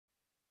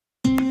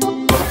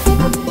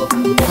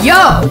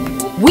Yo!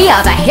 We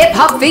are the Hip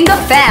Hop Finger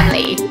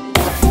family!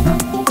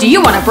 Do you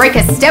want to break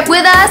a step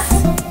with us?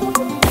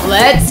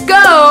 Let's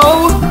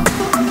go!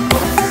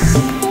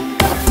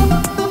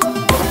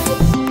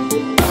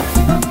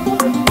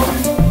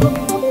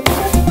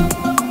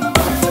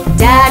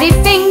 Daddy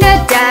finger,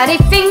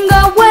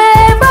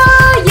 where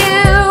are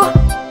you?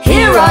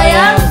 Here I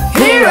am,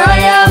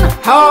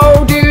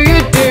 how do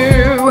you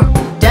do?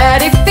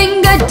 Daddy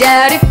finger,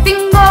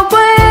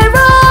 where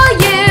are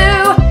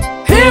you?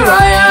 Here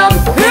I am,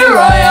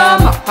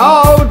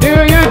 how do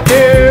you do?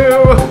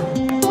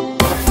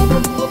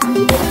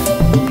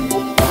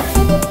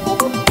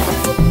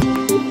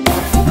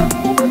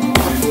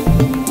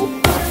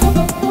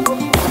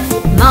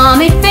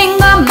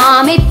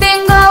 Mommy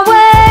finger,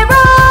 where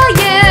are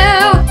you?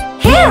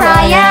 Here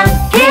I am,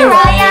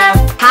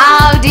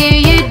 how do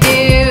you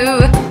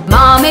do?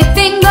 Mommy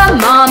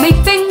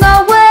finger,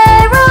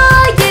 where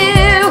are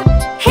you?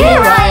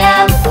 Here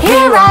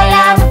I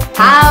am,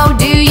 how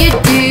do you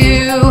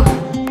do?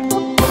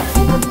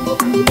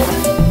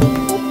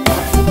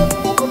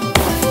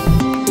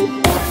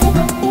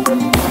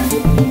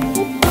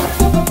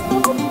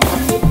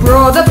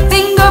 Brother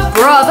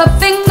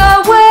finger,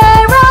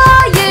 where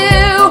are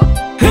you?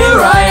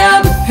 Here I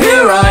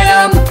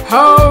am,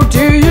 how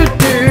do you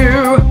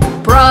do?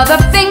 Brother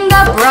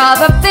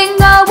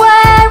finger,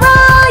 where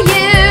are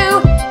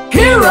you?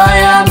 Here I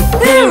am,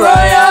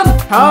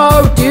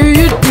 how do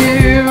you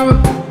do?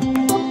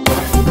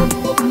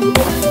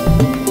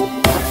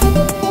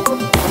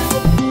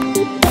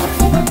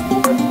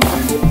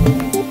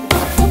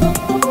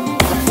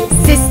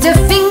 Sister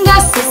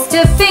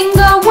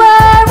finger,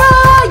 where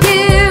are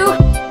you?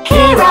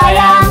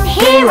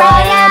 Here I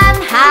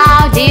am,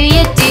 how do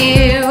you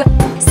do?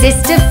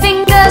 Sister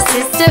finger,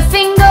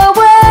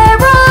 where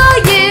are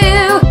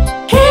you?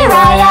 Here I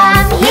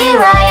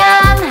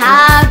am,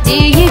 how do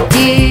you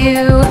do?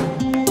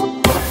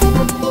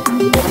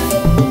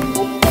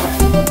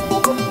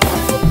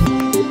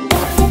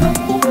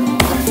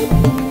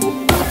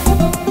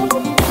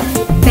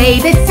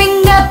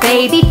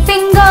 Baby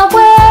finger,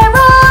 where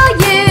are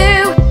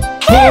you?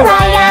 Here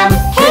I am,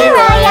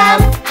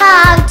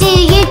 how do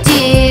you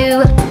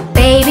do?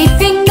 Baby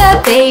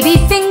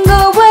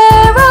finger,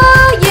 where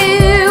are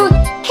you?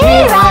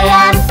 Here I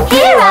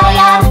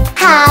am,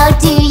 how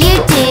do you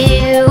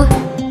do?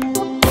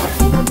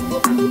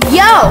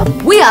 Yo,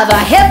 we are the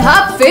Hip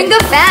Hop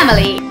Finger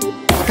family.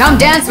 Come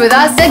dance with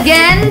us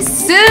again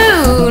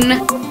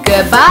soon.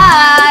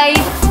 Goodbye.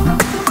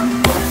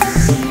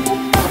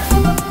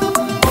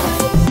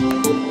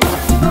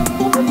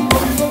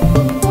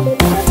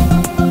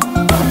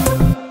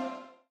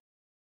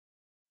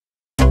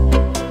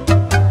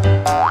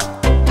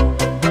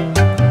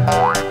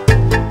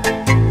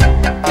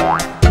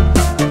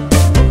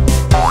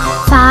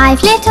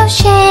 Five little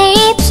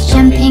shapes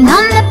jumping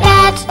on the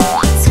bed.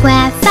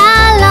 Square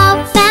fell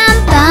off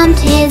and bumped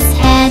his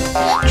head.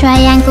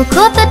 Triangle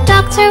called the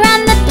doctor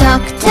and the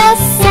doctor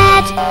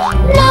said,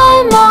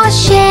 no more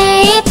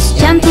shapes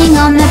jumping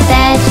on the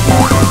bed.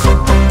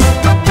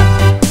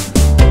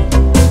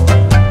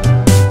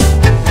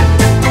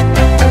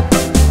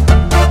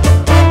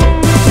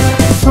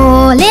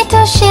 Four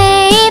little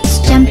shapes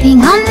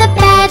jumping on the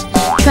bed.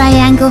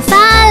 Triangle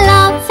fell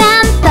off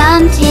and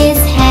bumped his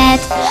head.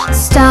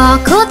 Star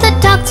called the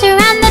doctor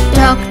and the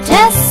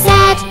doctor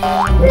said,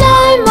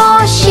 no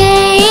more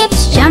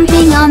shapes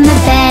jumping on the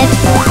bed.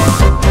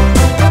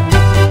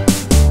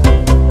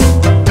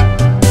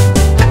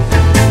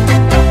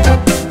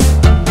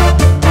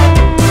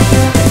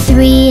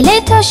 Three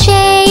little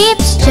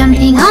shapes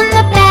jumping on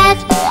the bed.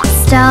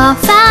 Star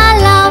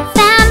fell off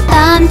and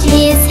bumped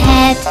his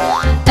head.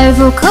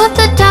 Oval called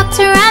the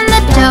doctor and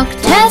the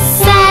doctor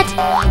said,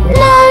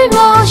 no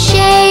more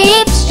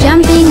shapes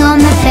jumping on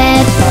the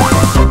bed.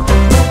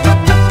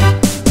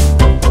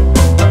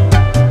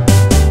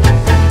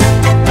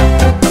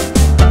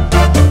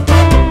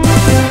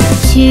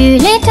 Two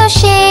little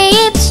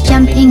shapes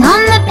jumping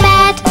on the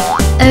bed.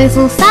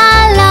 Oval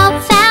fell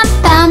off and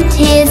bumped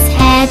his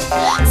head.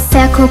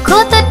 Circle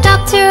called the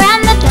doctor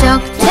and the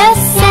doctor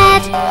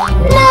said,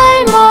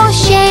 no more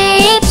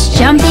shapes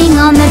jumping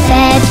on the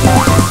bed.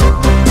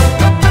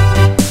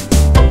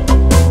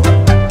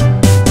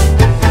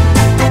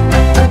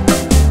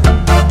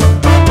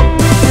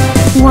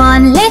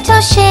 One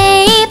little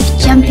shape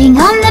jumping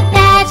on the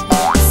bed.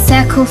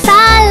 Circle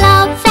fell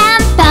off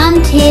and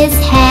bumped his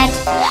head.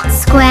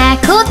 Square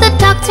called the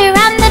doctor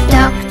and the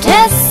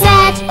doctor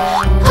said,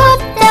 put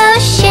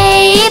those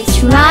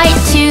shapes right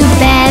to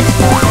bed.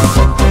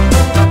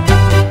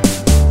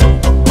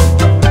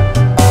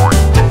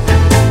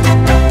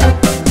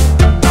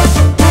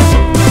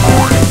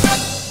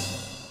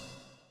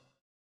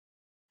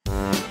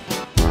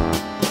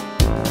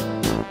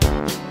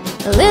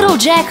 Little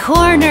Jack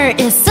Horner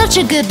is such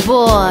a good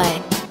boy.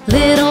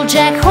 Little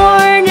Jack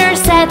Horner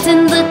sat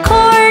in the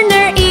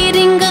corner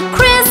eating a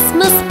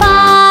Christmas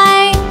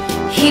pie.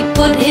 He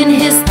put in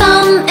his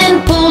thumb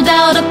and pulled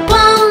out a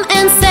plum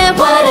and said,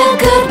 what a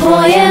good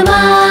boy am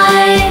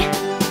I.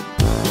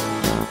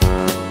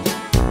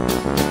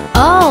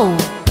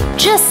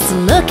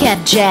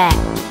 said Jack.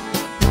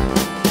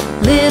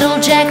 Little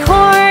Jack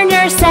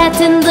Horner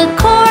sat in the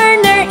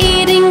corner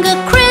eating a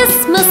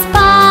Christmas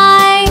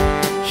pie.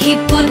 He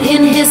put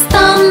in his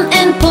thumb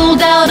and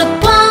pulled out a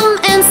plum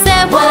and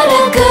said, "What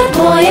a good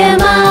boy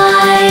am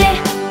I."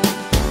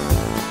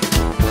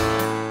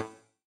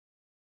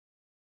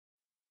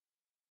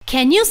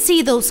 Can you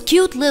see those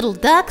cute little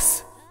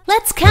ducks?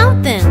 Let's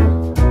count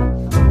them.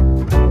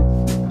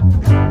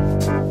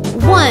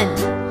 1,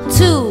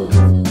 2,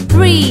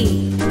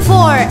 3,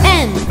 4,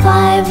 and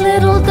 5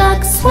 little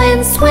ducks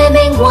went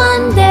swimming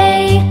one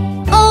day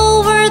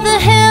over the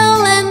hill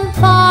and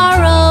far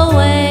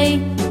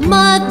away.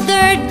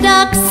 Mother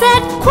duck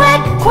said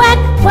quack, quack,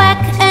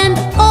 quack, and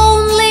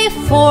only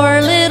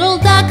 4 little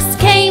ducks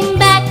came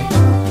back.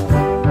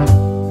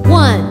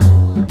 1,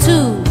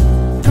 2,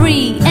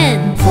 3,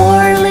 and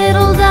 4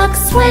 little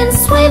ducks went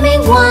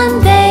swimming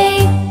one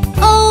day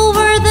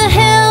over the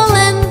hill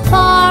and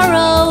far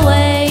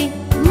away.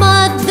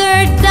 Mother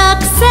duck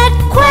said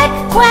quack,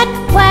 quack,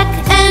 quack,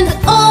 and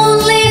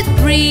only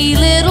 3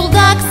 little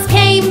ducks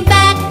came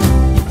back.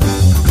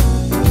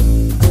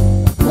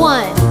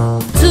 1,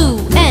 2,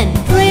 and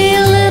 3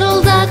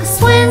 little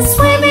ducks went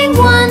swimming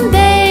one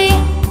day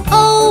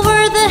over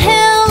the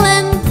hill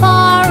and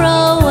far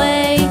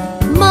away.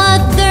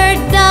 Mother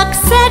duck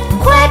said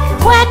quack,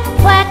 quack,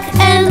 quack,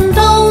 and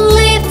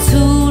only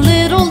 2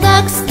 little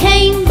ducks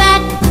came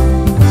back.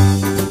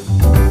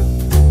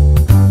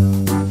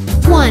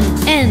 1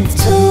 and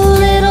 2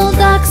 little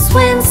ducks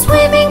went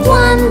swimming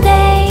one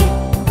day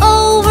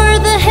over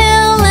the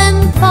hill and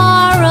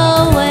far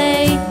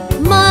away.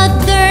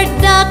 Mother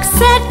duck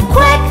said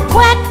quack,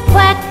 quack,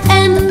 quack,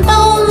 and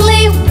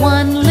only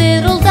 1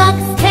 little duck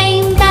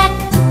came back.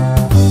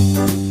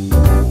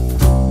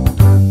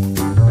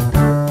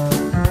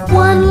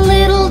 1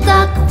 little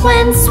duck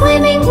went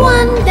swimming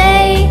one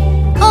day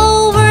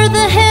over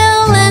the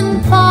hill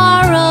and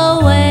far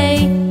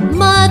away.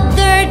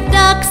 Mother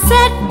duck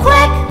said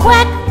quack,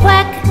 quack,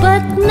 quack,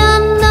 but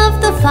none of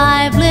the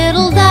 5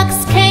 little ducks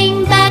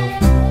came back.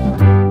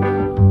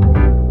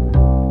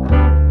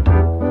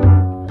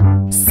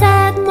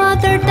 Sad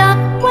Mother duck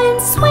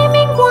went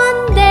swimming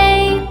one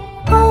day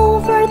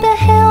over the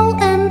hill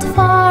and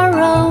far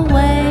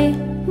away.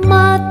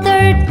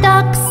 Mother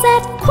duck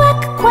said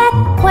quack, quack,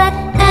 quack,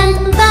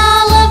 and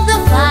all of the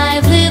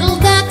 5 little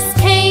ducks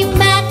came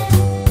back.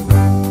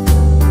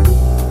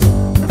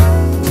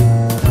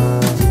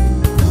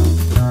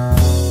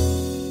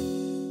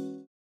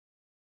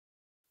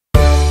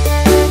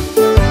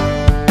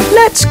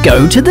 Let's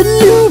go to the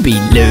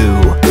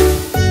Looby-Loo.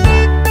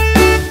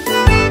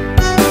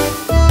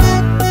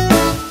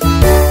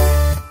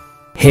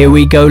 Here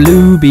we go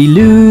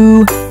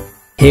Looby-Loo.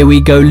 Here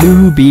we go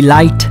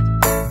Looby-Light.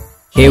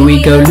 Here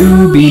we go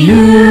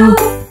Looby-Loo.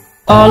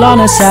 All on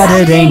a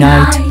Saturday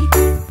night.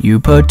 You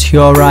put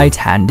your right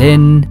hand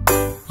in.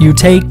 You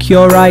take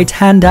your right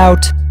hand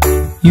out.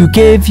 You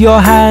give your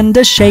hand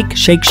a shake,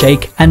 shake,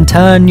 shake, and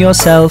turn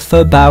yourself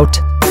about.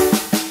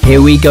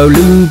 Here we go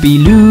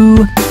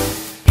Looby-Loo.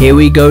 Here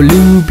we go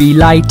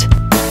Looby-Light.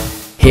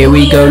 Here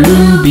we go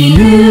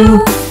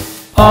Looby-Loo.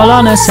 All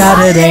on a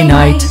Saturday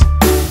night.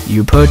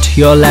 You put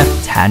your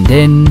left hand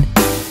in.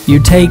 You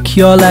take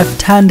your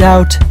left hand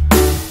out.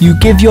 You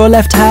give your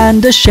left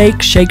hand a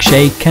shake, shake,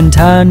 shake, and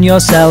turn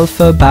yourself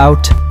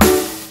about.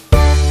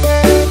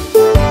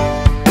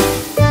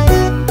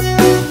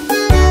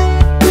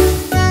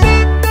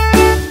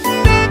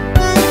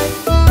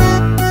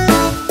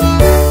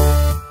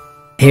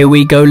 Here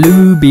we go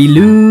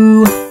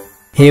Looby-Loo.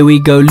 Here we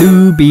go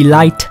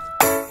Looby-Light.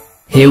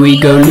 Here we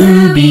go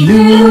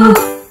Looby-Loo.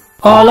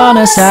 All on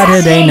a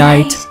Saturday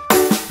night.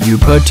 You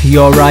put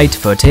your right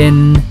foot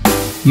in.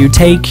 You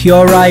take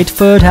your right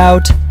foot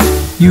out.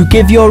 You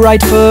give your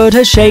right foot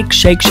a shake,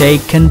 shake,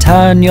 shake, and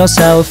turn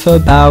yourself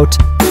about.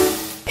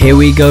 Here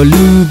we go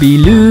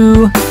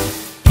Looby-Loo.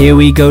 Here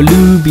we go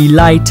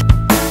Looby-Light.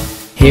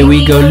 Here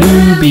we go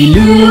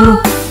Looby-Loo.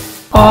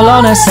 All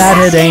on a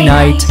Saturday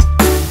night.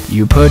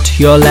 You put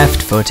your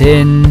left foot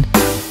in.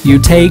 You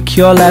take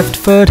your left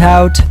foot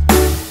out.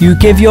 You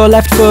give your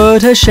left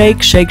foot a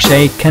shake, shake,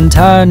 shake, and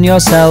turn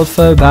yourself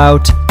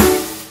about.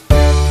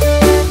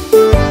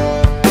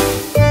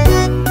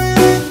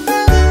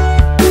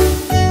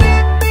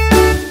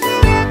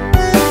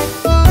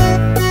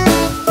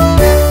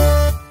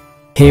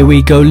 Here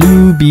we go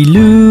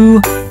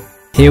Looby-Loo.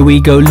 Here we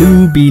go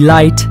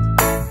Looby-Light.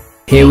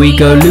 Here we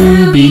go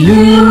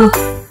Looby-Loo.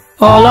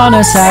 All on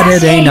a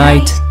Saturday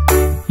night.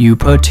 You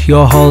put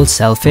your whole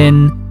self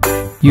in.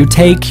 You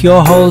take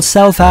your whole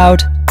self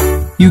out.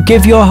 You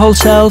give your whole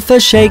self a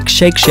shake,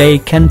 shake,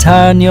 shake, and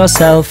turn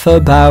yourself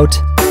about.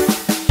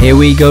 Here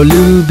we go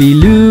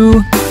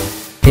Looby-Loo.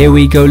 Here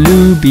we go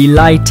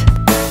Looby-Light.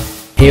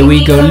 Here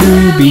we go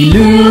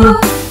Looby-Loo.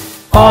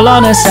 All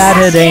on a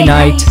Saturday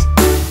night.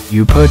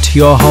 You put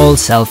your whole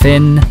self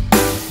in.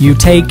 You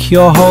take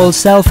your whole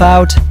self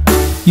out.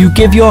 You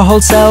give your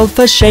whole self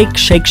a shake,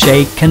 shake,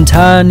 shake, and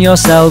turn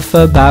yourself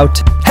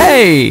about.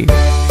 Hey!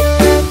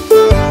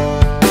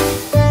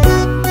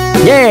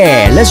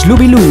 Yeah, let's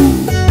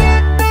Looby-Loo.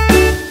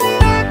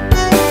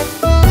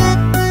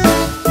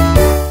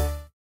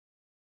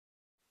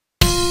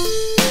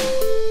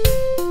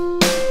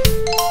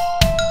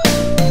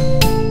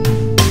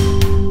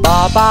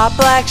 Baa,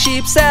 black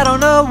sheep sat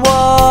on a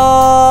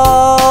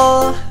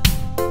wall.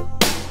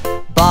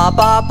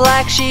 Baa,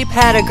 black sheep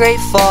had a great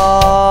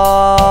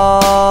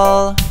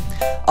fall.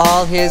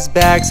 All his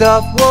bags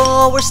of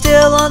wool were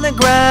still on the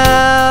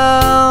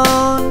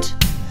ground.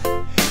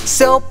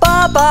 So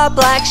Baa,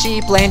 black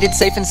sheep landed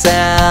safe and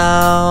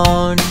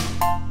sound.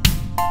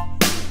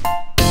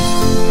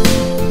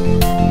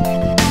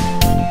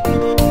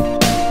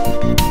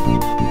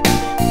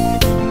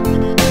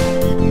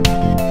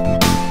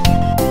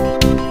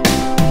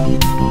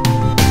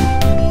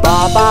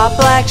 Baa,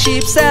 black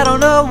sheep sat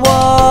on a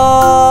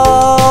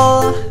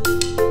wall.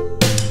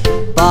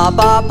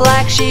 Baa,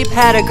 black sheep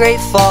had a great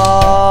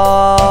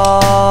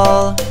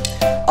fall.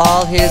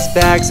 All his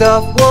bags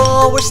of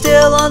wool were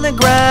still on the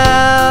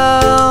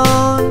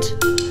ground.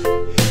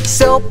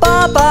 So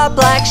Baa,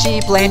 black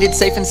sheep landed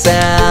safe and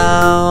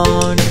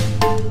sound.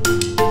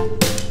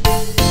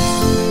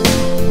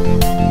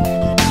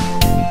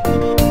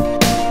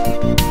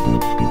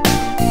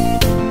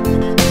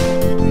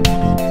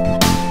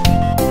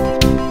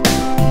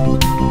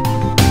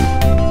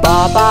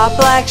 Baa,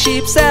 black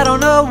sheep sat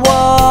on a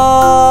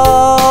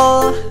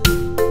wall.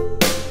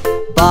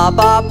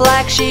 Baa,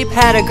 black sheep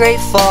had a great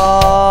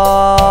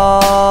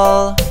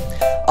fall.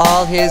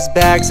 All his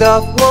bags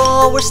of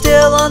wool were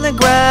still on the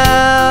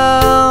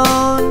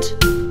ground.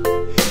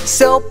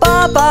 So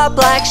Baa,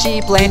 black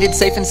sheep landed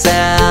safe and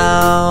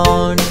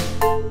sound.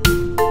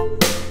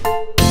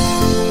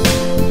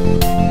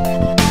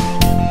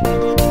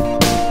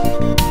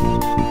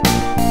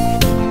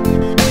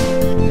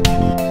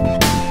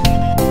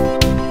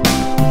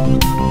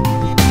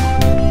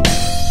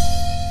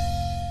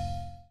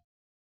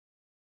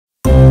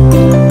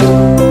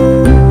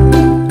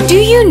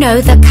 Know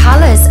the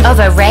colors of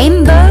a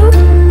rainbow?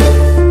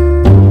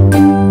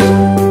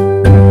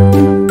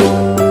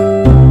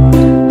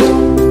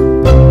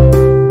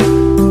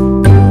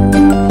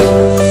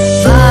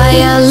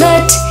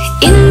 Violet,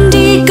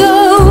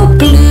 indigo,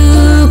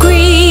 blue,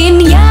 green,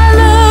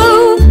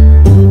 yellow,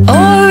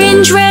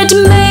 orange, red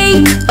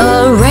make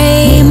a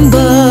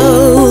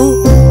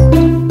rainbow.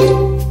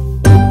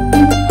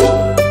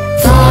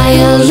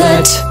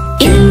 Violet,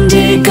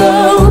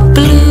 indigo,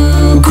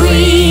 blue,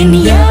 green,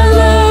 yellow,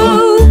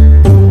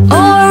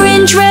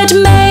 red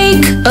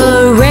make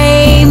a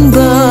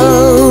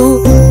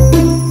rainbow.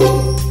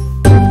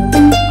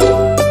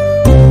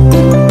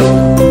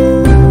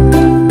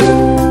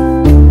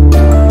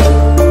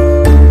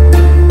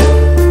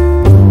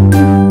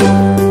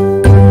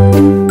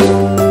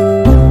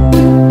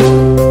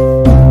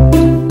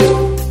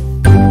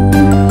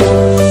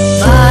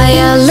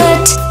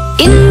 Violet,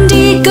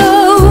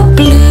 indigo,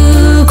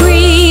 blue,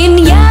 green,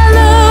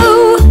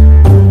 yellow,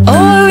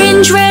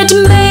 orange, red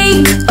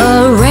make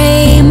a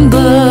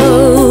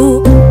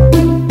rainbow.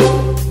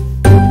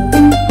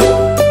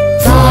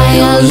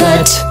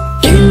 Violet,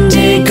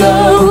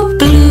 indigo,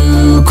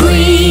 blue,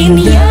 green,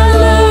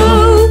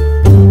 yellow,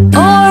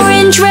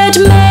 orange, red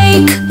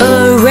make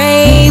a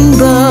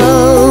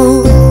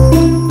rainbow.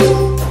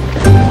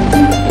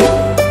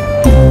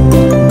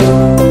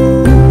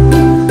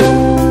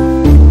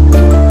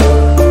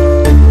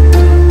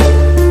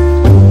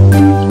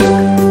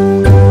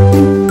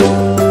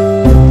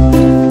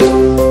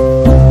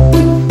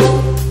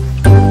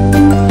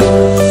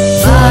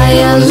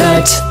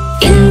 Violet,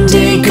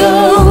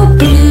 indigo,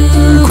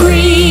 blue,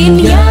 green,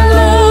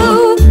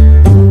 yellow,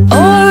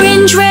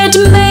 orange, red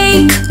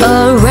make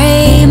a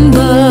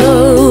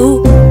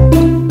rainbow.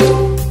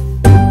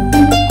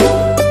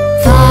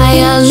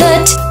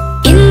 Violet,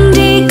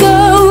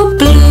 indigo,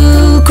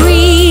 blue,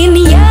 green,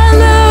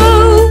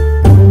 yellow,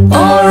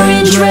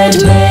 orange, red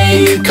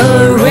make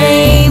a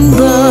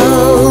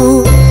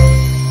rainbow.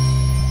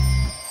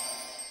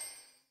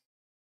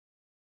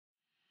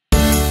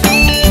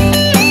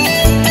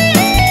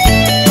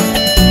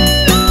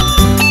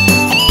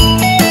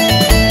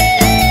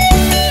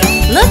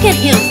 Look at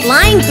him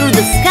flying through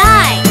the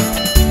sky!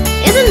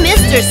 Isn't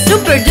Mr.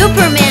 Super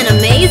Duper Man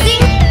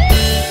amazing?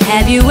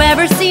 Have you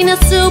ever seen a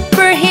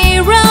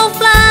superhero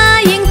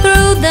flying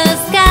through the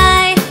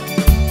sky?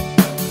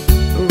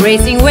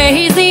 Racing where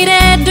he's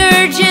headed,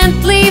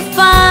 urgently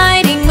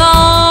fighting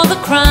all the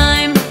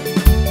crime.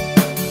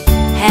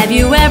 Have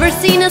you ever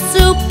seen a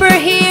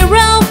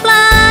superhero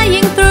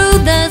flying through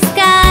the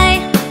sky?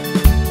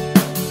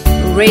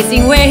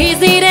 Racing where he's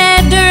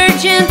headed,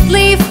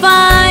 urgently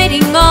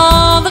fighting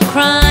all the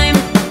crime.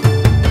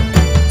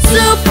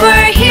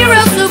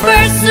 Superhero,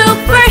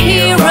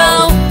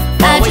 superhero,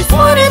 I just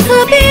wanted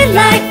to be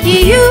like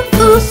you.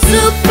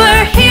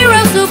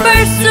 Superhero,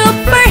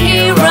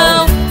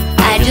 superhero,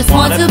 I just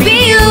want to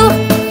be you.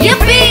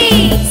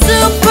 Yippee!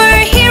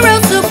 Superhero,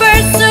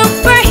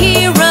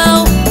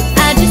 superhero,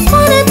 I just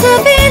wanted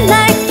to be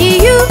like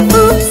you.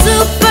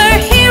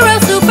 Superhero,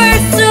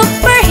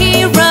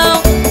 superhero,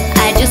 I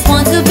just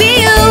want to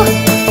be you.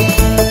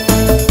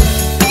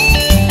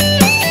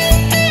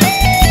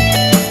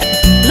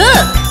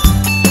 Look!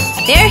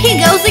 There he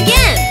goes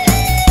again!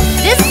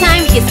 This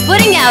time he's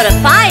putting out a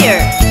fire.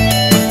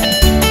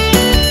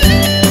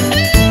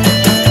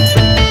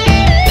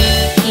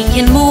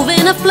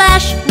 a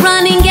flash,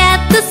 running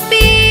at the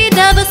speed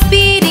of a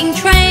speeding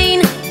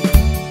train.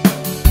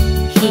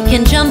 He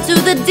can jump to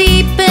the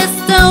deepest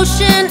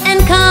ocean and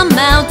come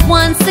out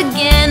once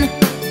again.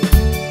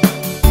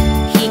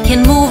 He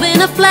can move in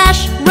a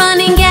flash,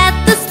 running at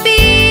the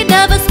speed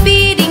of a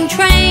speeding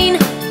train.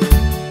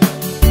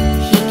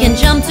 He can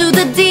jump to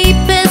the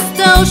deepest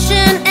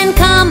ocean and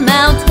come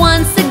out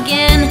once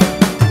again.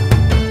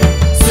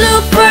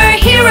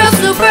 Superhero,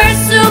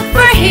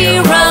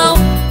 superhero,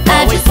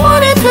 I just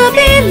wanted to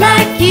be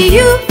like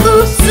you.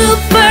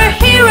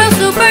 Superhero,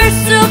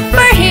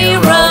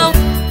 superhero,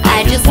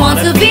 I just want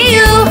to be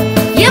you.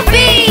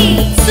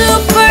 Yippee!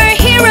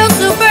 Superhero,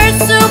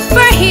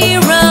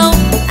 superhero,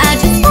 I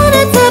just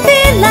wanted to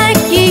be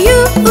like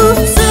you.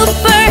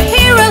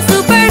 Superhero,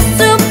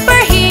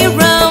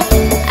 superhero,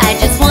 I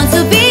just want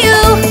to be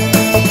you.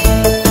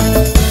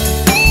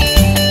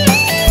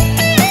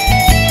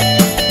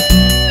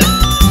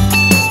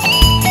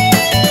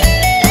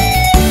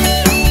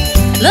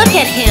 Look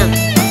at him.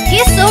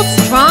 He's so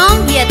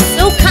strong, yet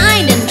so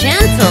kind and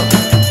gentle.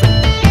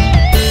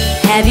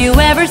 Have you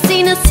ever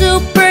seen a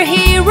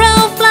superhero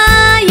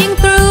flying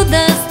through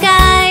the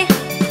sky?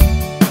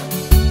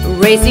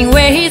 Racing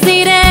where he's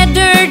needed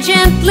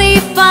urgently,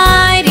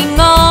 fighting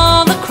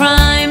all the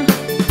crime.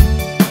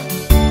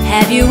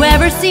 Have you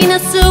ever seen a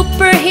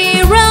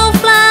superhero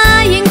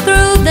flying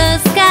through the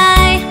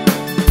sky?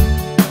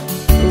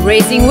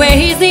 Racing where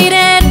he's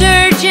needed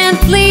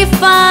urgently,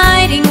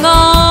 fighting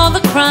all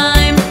the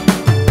crime.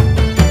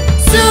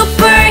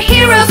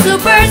 Superhero,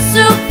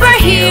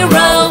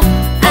 superhero,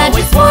 I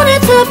just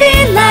wanted to be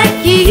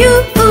like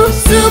you.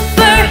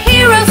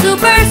 Superhero,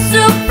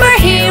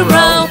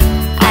 superhero,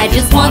 I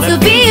just want to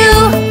be you.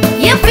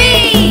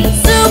 Yippee!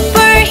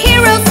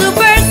 Superhero,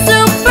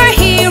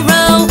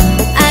 superhero,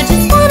 I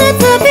just wanted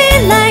to be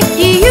like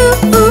you.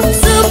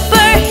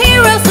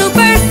 Superhero,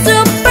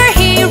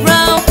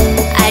 superhero,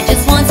 I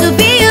just want to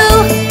be you.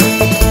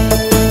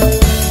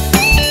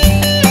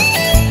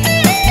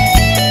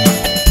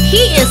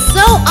 He is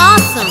so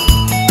awesome.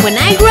 When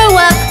I grow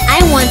up, I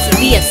want to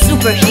be a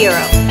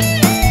superhero.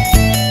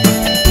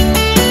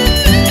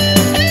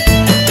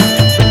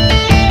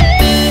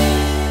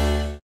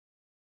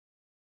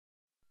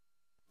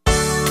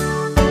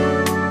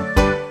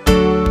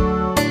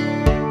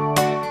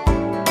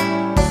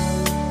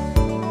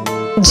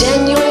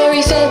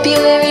 January,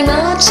 February,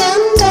 March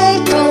and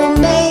April,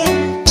 May,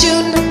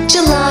 June,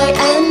 July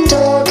and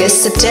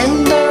August,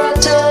 September,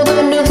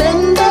 October,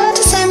 November,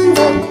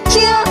 December.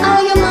 Here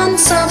are your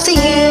months of the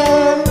year.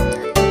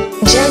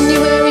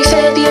 January,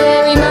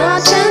 February,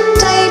 March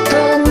and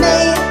April,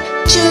 May,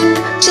 June,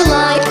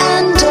 July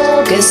and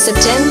August,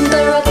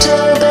 September,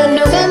 October,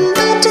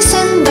 November,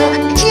 December.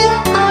 Here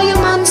are your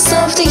months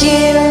of the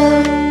year.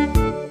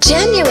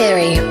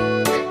 January,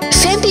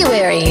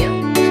 February,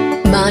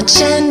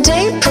 March and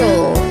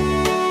April,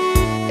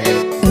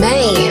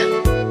 May,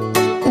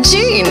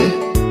 June,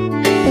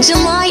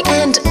 July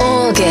and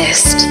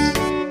August,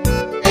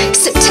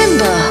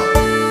 September,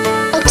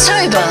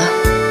 October,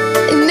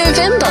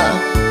 November,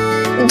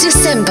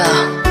 December.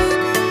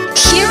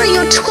 Here are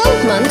your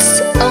 12 months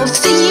of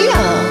the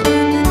year.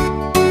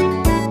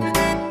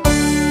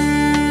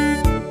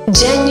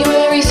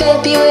 January,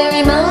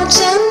 February, March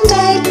and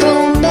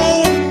April,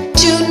 May,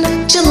 June,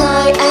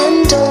 July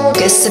and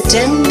August,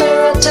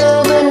 September,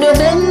 October,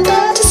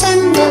 November,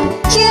 December.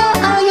 Here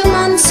are your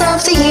months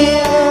of the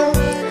year.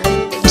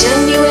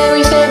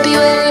 January,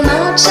 February,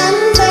 March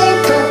and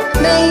April,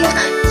 May,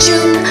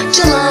 June,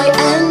 July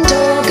and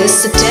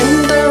August,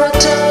 September,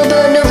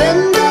 October,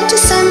 November,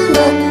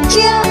 December.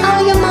 Here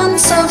are your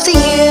months of the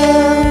year.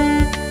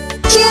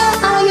 Here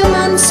are your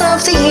months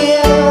of the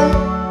year.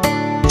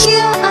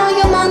 Here are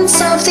your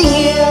months of the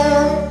year.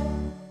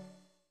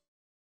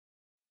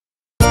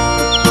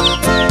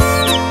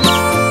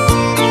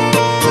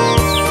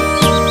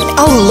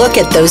 Oh, look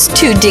at those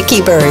two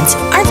dicky birds.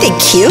 Aren't they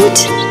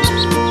cute?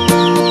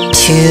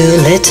 Two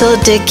little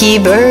dicky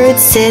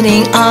birds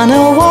sitting on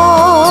a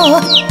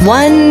wall.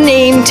 One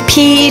named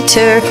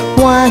Peter,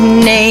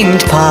 one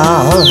named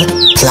Paul.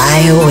 Fly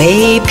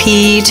away,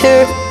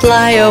 Peter,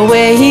 fly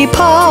away,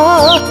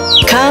 Paul.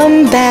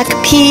 Come back,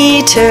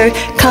 Peter,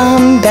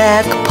 come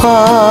back,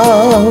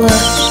 Paul.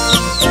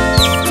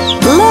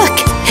 Look,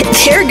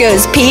 there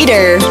goes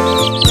Peter.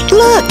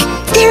 Look,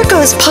 there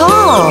goes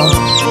Paul.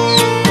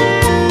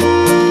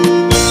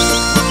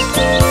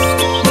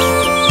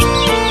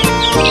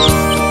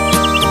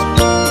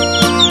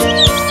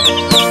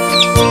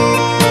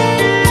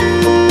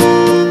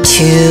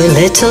 Two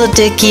little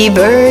dicky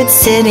birds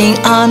sitting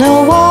on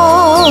a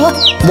wall.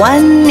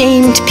 One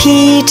named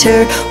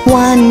Peter,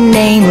 one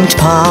named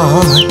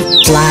Paul.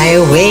 Fly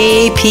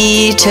away,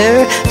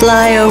 Peter,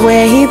 fly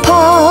away,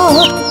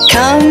 Paul.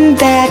 Come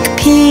back,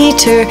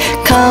 Peter,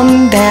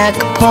 come back,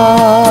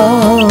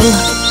 Paul.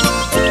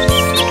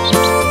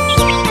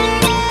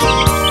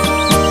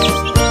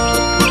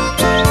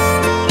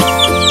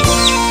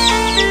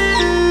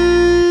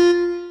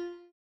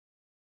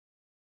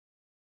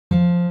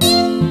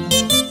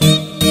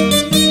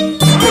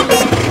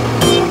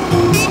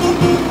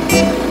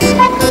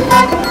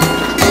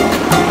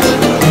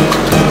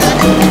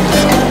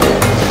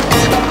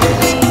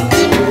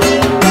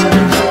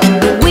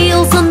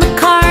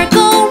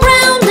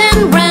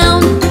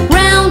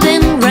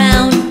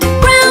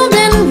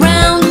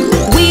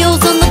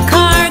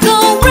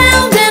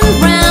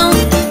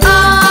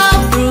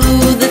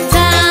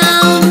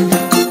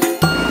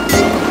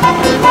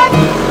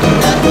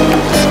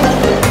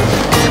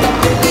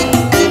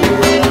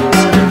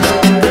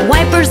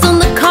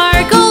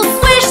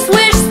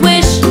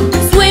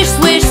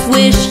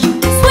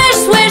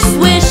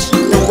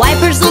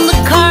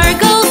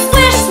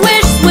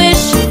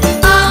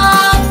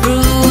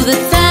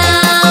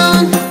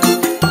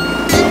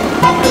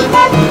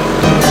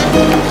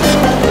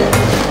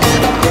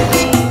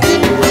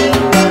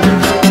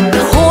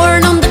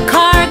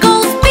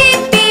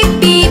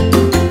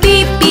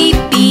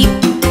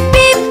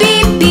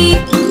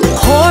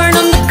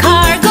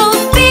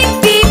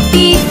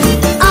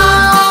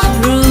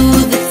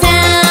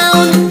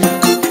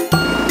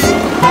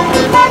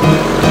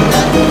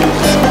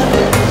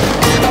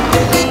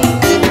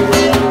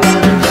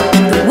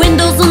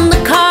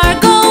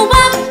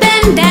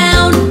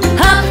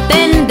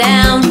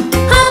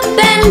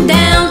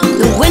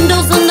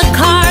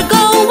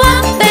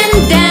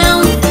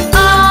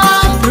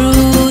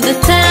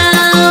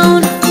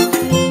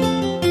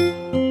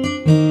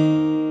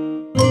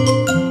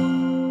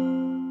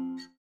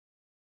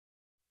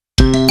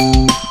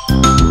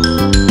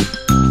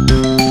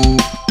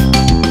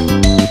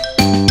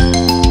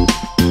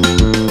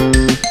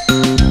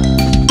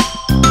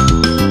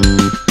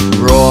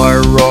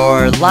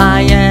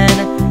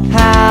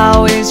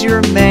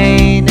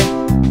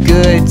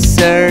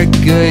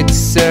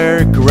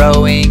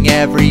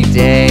 every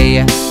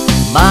day.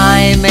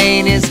 My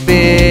mane is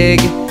big,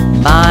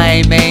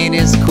 my mane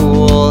is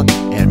cool,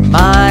 and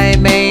my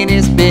mane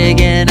is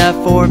big enough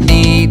for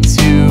me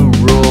to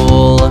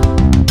rule.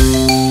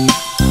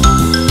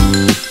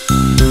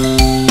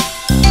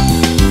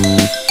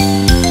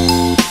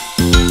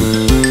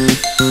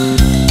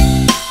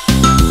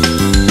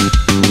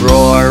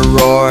 Roar,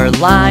 roar,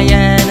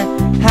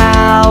 lion,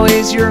 how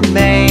is your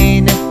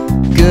mane?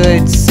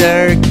 Good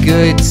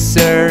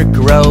sir,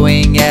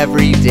 growing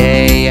every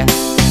day.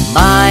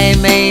 My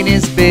mane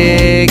is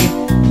big,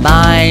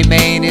 my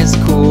mane is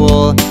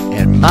cool,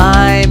 and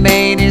my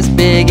mane is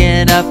big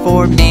enough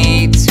for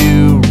me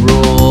to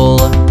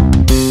rule.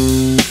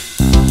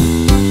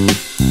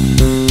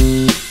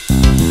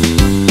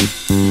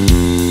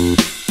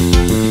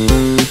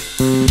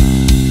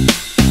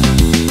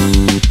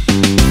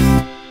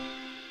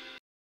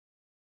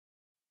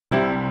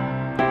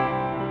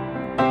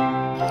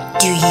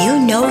 Do you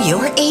know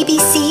your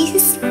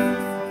ABCs?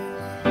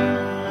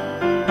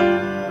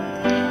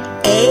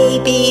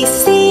 A, B,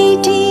 C,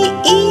 D,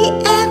 E,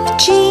 F,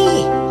 G,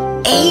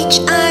 H,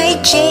 I,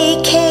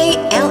 J, K,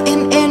 L,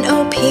 M, N,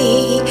 O,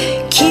 P,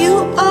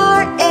 Q,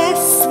 R,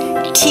 S,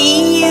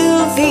 T,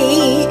 U, V,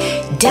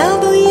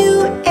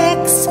 W,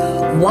 X,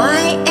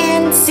 Y,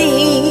 and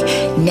Z.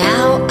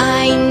 Now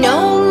I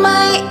know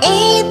my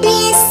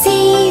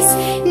ABCs.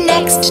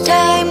 Next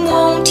time,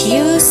 won't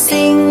you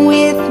sing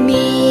with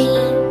me?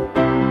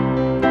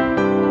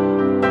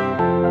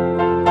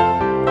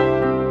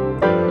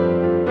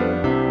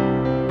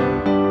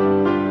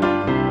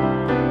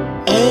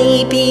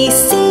 A, B,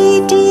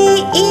 C, D,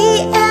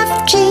 E,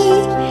 F, G,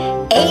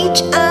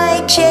 H,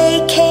 I,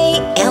 J, K,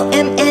 L,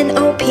 M, N,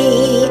 O, P,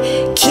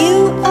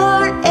 Q,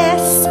 R,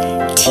 S,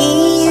 T,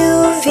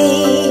 U,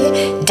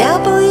 V,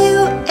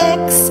 W,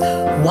 X,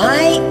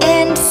 Y,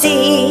 and Z.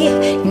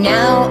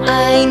 Now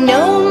I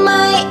know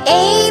my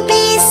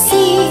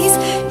ABCs.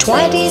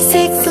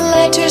 26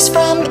 letters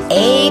from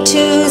A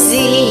to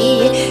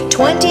Z.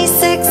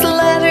 26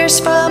 letters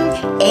from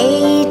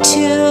A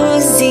to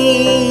Z.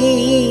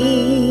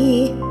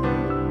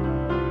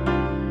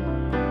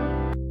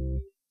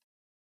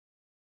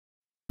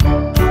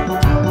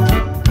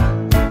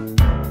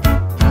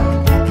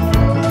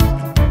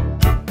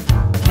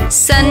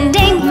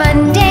 Sunday,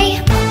 Monday,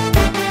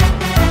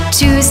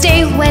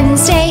 Tuesday,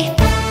 Wednesday,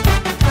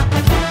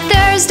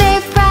 Thursday,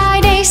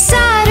 Friday,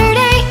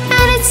 Saturday,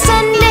 and it's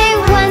Sunday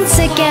once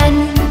again.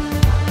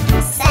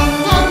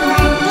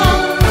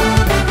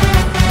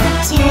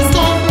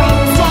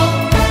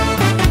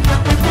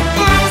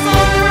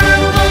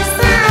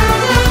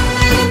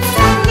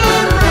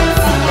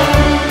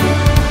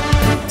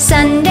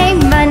 Sunday,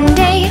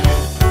 Monday,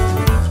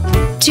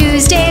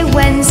 Tuesday,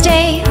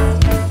 Wednesday, Thursday, Friday, Saturday,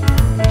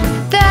 and it's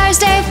Sunday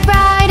once again. Sunday, Monday, Tuesday, Wednesday, Thursday,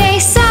 Friday,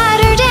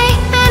 Saturday,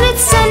 and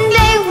it's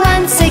Sunday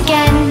once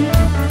again.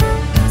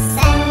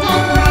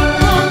 Sunday,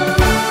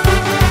 Monday,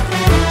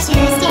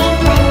 Tuesday,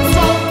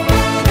 Wednesday,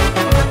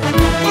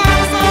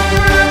 Thursday,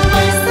 Friday,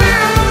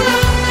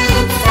 Saturday, and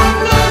it's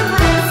Sunday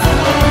once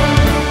again.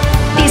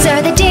 These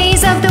are the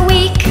days of the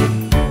week.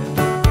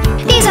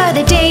 These are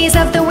the days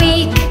of the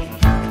week.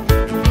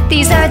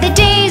 These are the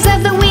days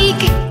of the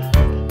week.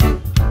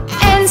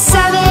 And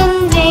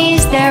 7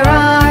 days there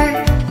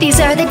are. These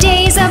are the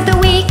days of the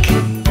week.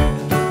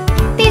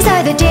 These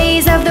are the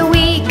days of the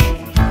week.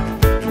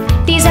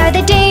 These are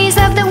the days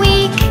of the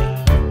week.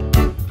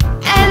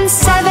 And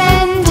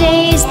 7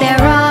 days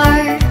there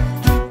are.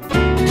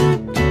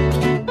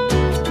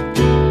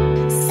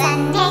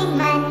 Sunday,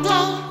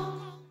 Monday,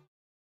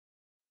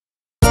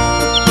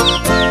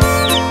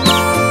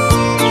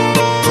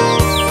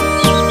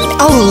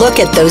 Oh, look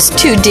at those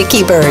two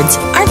dicky birds.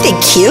 Aren't they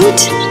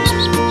cute?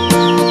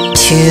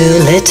 Two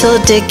little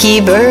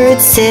dicky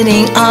birds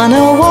sitting on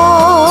a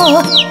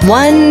wall.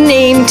 One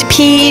named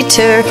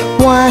Peter,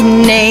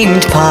 one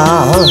named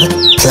Paul.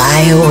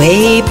 Fly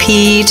away,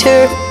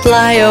 Peter,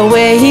 fly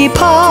away,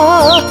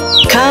 Paul.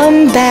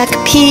 Come back,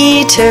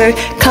 Peter,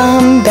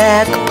 come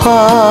back,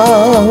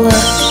 Paul.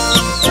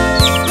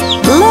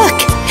 Look,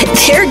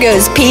 there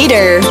goes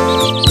Peter.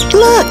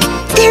 Look,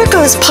 there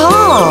goes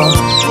Paul.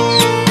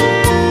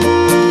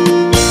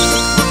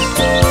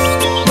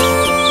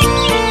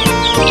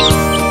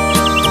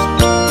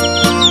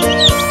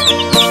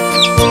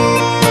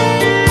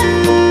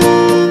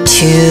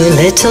 Two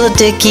little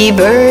dicky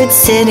birds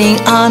sitting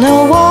on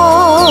a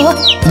wall.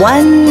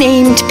 One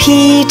named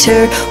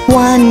Peter,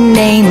 one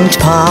named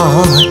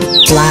Paul.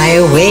 Fly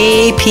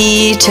away,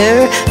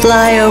 Peter,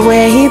 fly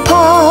away,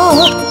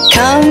 Paul.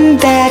 Come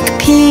back,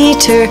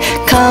 Peter,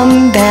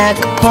 come back,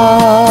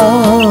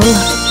 Paul.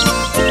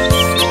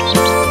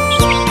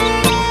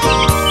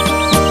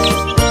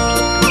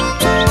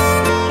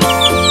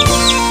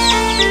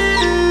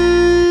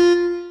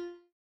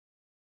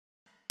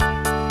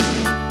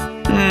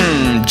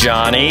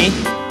 Johnny,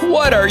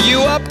 what are you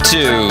up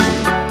to?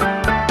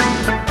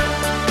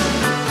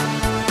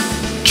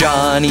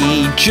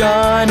 Johnny,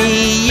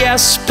 Johnny,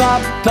 yes,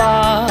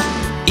 Papa.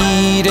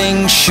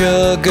 Eating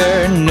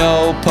sugar,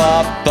 no,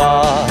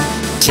 Papa.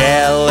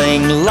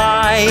 Telling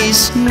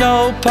lies,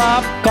 no,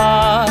 Papa.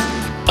 papa.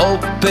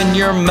 Open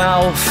your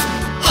mouth,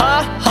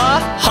 ha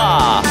ha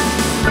ha.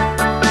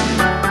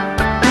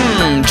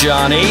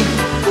 Johnny,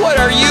 what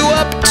are you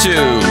up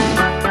to?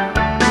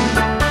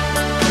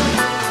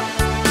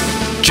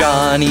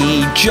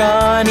 Johnny,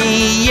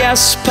 Johnny,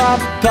 yes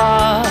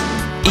papa.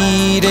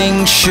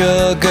 Eating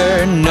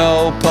sugar,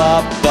 no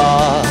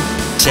papa.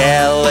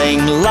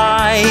 Telling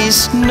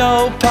lies,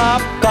 no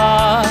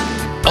papa.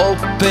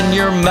 Open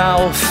your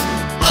mouth,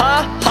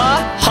 ha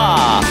ha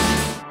ha.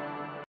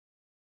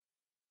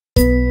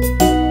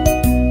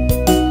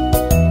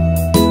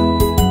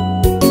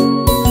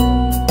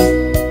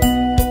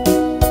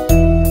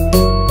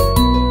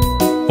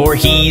 For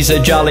he's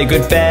a jolly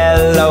good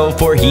fellow,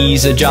 for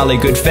he's a jolly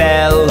good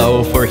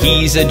fellow, for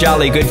he's a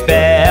jolly good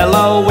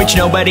fellow, which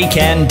nobody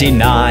can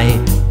deny,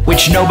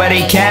 which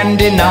nobody can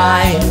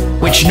deny,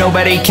 which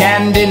nobody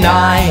can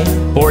deny.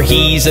 For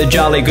he's a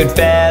jolly good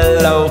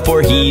fellow,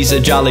 for he's a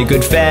jolly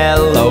good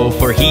fellow,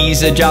 for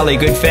he's a jolly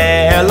good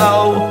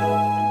fellow,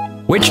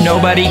 which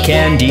nobody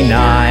can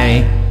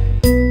deny.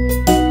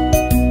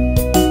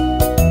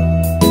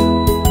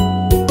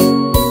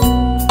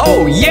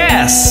 Oh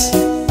yes!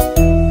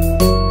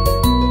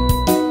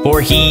 For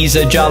he's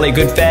a jolly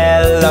good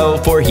fellow,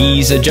 for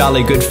he's a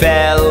jolly good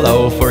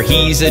fellow, for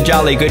he's a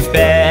jolly good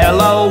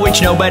fellow,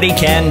 which nobody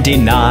can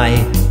deny,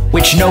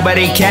 which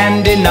nobody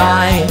can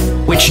deny,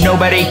 which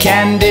nobody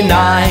can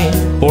deny.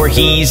 For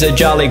he's a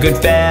jolly good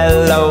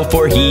fellow,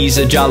 for he's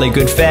a jolly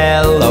good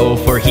fellow,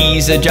 for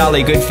he's a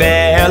jolly good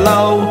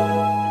fellow,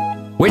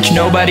 which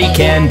nobody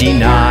can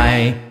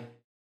deny.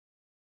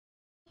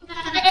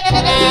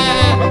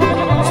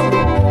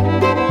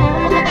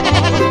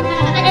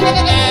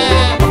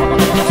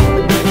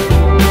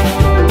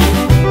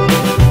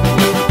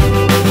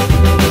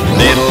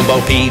 Bo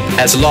Peep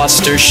has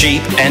lost her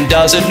sheep and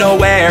doesn't know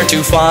where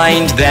to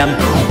find them.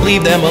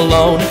 Leave them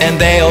alone and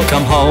they'll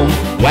come home,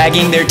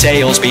 wagging their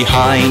tails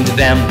behind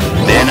them.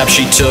 Then up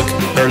she took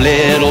her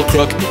little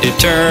crook,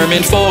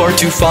 determined for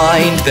to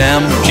find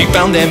them. She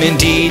found them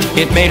indeed,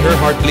 it made her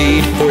heart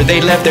bleed, for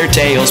they left their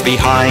tails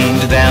behind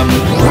them.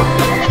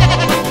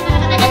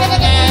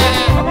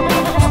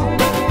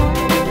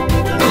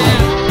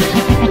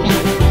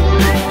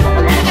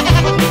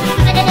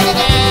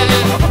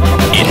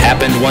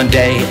 Happened one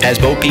day as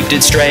Bo Peep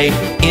did stray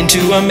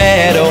into a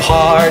meadow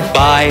hard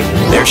by.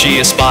 There she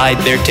espied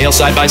their tails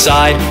side by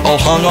side, all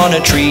hung on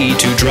a tree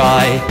to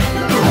dry.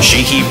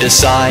 She heaved a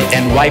sigh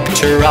and wiped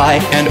her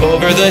eye, and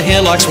over the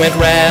hillocks went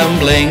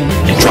rambling,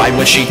 and tried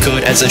what she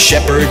could as a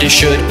shepherdess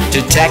should,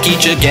 to tack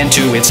each again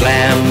to its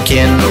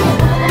lambkin.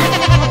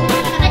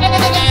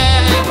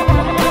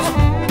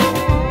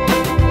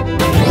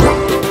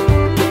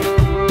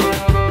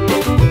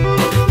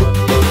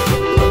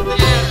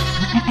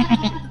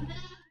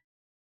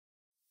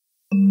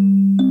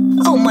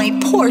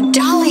 Poor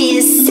Dolly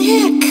is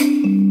sick.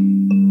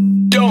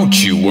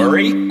 Don't you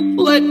worry,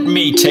 let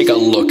me take a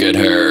look at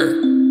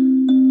her.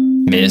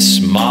 Miss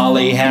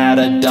Molly had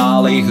a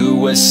dolly who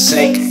was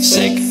sick,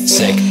 sick,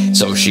 sick.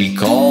 So she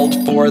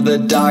called for the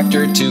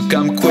doctor to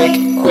come quick,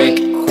 quick,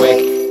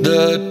 quick.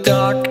 The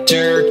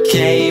doctor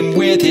came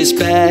with his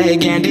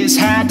bag and his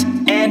hat,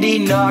 and he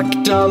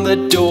knocked on the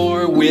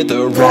door with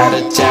a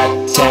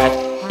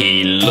rat-a-tat-tat.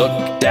 He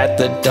looked at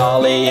the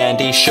dolly and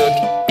he shook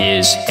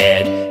his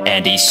head,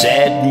 and he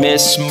said,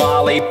 Miss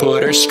Molly,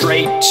 put her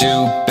straight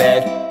to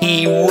bed.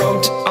 He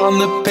wrote on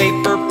the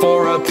paper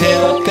for a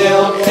pill,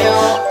 pill,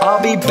 pill.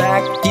 I'll be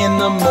back in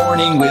the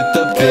morning with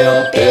the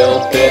pill,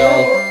 pill,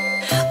 pill.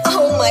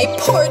 Oh, my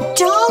poor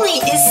Dolly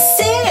is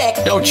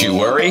sick. Don't you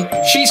worry,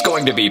 she's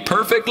going to be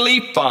perfectly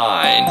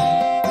fine.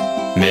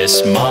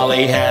 Miss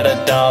Molly had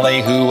a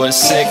dolly who was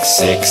sick,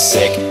 sick,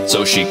 sick.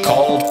 So she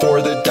called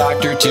for the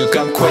doctor to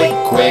come quick,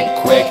 quick,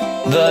 quick.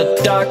 The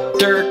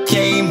doctor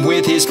came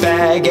with his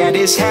bag and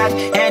his hat,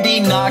 and he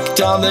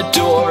knocked on the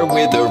door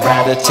with a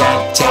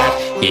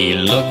rat-a-tat-tat. He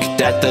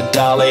looked at the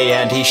dolly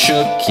and he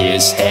shook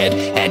his head,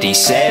 and he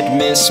said,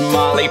 Miss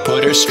Molly,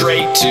 put her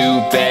straight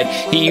to bed.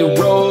 He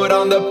wrote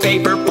on the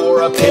paper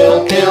for a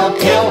pill, pill,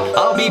 pill.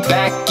 I'll be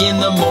back in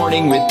the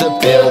morning with the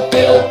pill,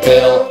 pill,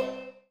 pill.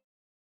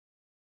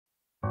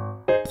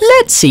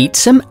 Let's eat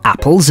some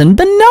apples and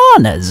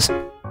bananas.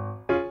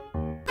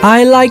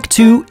 I like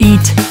to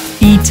eat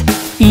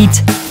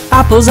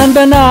apples and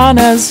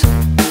bananas.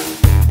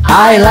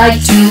 I like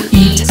to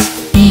eat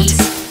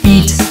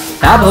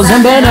apples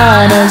and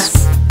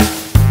bananas.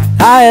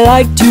 I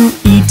like to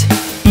eat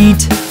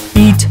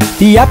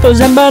the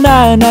apples and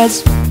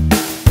bananas.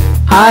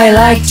 I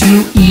like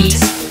to eat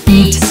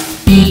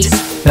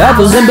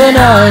apples and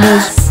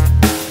bananas.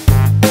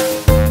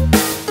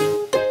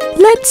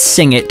 Let's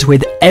sing it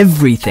with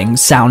everything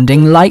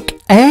sounding like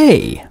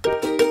A.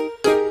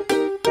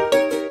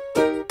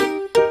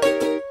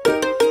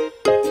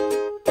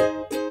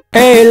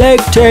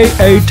 Electate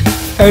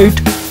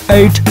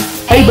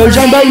apples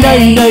and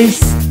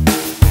bananas.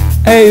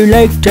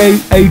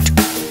 Electate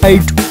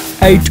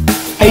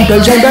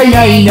apples and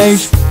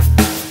bananas.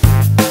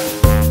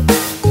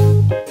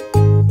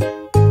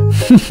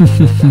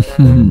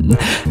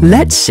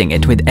 Let's sing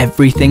it with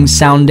everything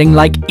sounding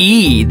like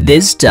E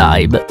this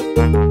time.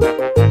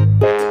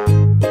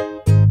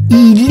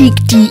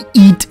 E-lickety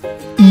eat,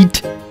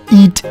 eat,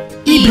 eat,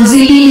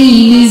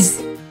 eat-a-zillies.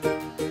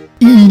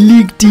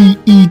 E-lickety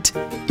eat,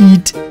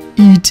 eat,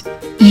 eat,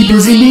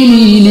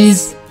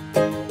 eat-a-zillies.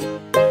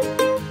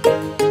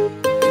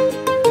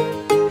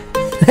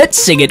 Let's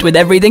sing it with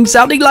everything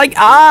sounding like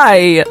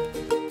I.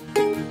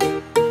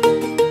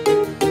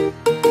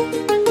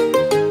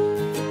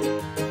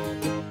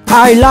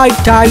 I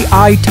like I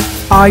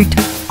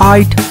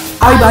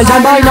buys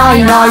and buy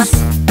nice.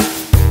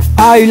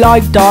 I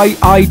like I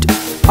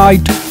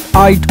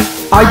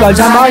buys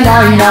and buy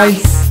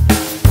nice.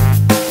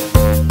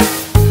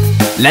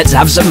 Let's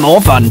have some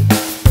more fun.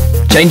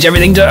 Change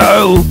everything to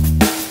O.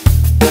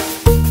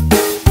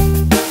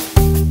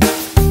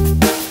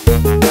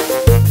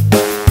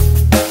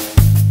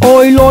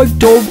 I like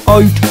dog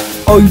apples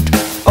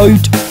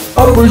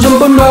and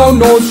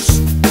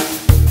bananas.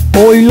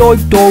 I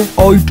like dog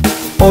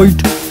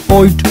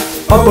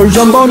apples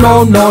and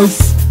bananas.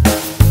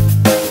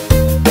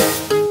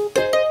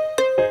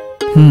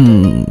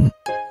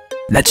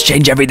 Let's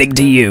change everything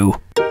to you.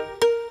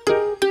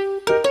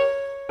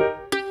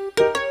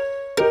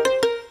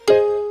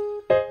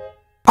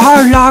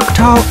 I like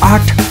to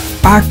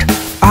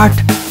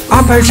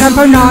apples and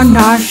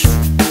bananas.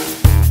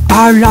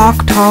 I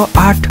like to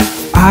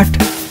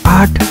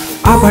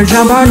apples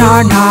and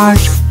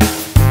bananas.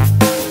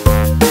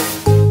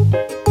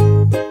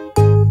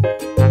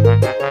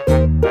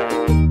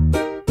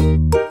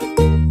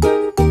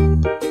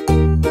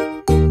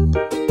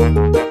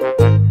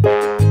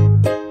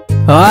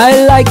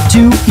 I like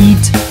to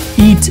eat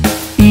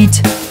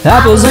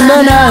apples and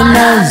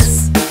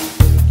bananas.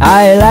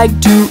 I like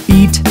to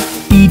eat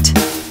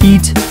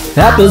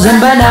apples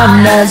and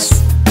bananas.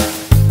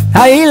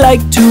 I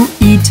like to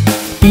eat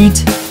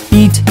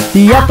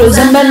the apples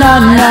and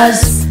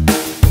bananas.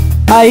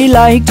 I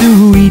like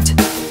to eat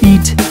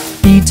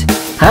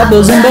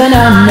apples and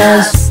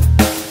bananas.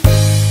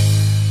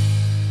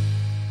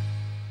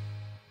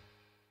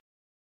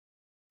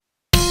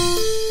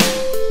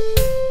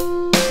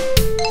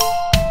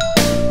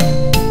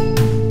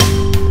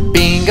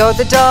 Bingo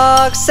the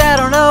dog sat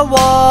on a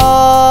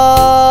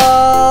wall.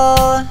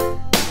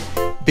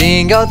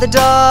 Bingo the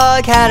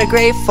dog had a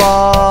great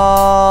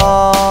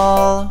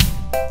fall.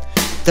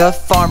 The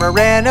farmer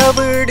ran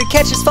over to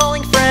catch his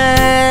falling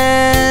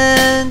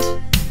friend,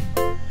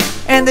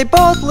 and they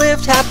both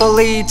lived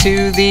happily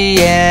to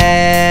the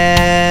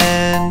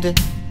end.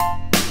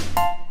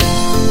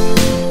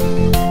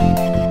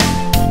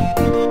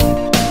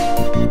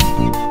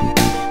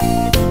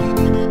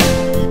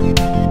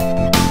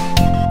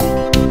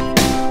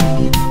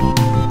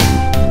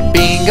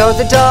 Bingo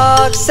the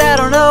dog sat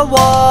on a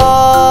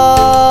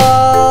wall.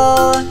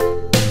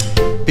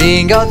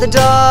 Bingo the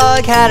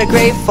dog had a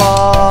great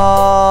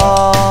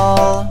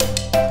fall.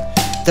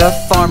 The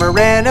farmer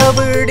ran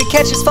over to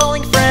catch his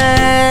falling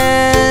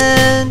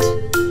friend,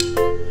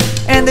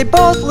 and they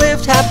both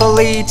lived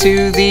happily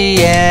to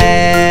the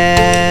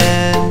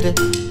end.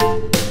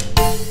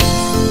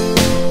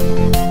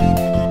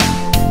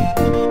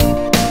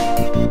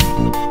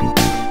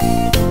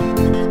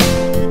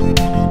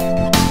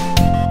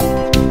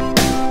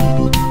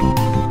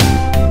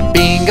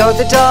 Bingo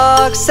the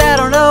dog sat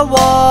on a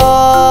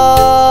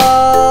wall.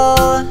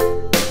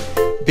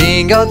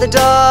 Bingo the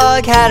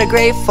dog had a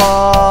great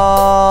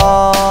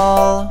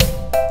fall.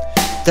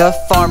 The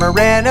farmer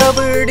ran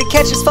over to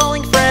catch his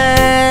falling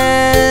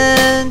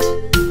friend,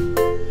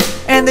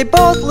 and they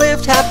both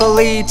lived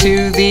happily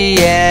to the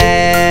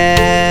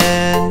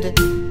end.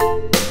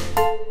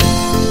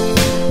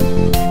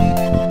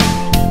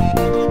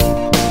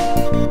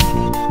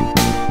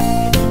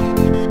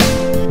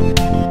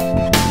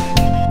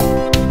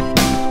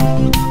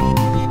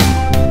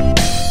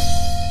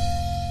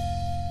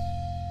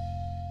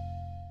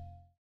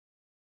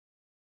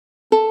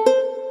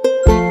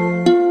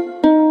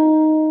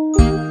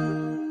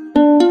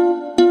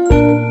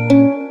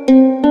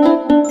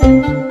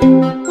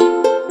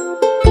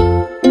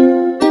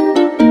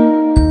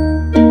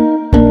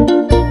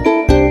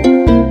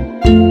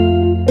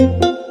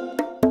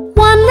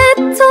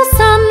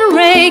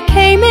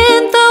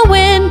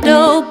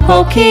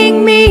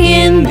 Poking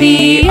me in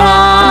the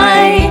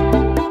eye.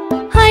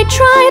 I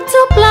tried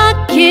to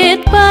block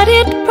it, but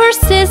it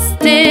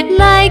persisted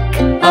like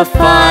a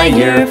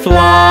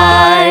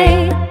firefly.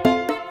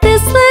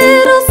 This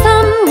little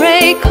sun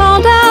ray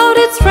called out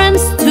its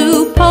friends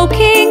to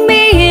poking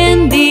me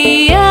in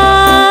the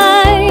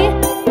eye.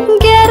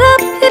 Get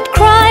up, it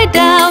cried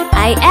out.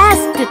 I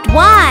asked it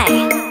why.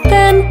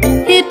 Then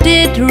it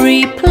did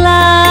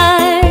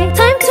reply.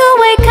 Time to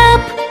wake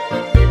up,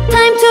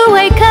 time to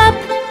wake up.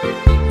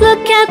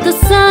 Look at the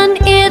sun,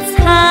 it's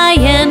high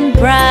and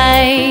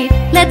bright.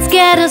 Let's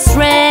get us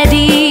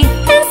ready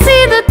and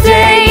see the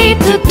day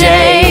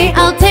today.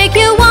 I'll take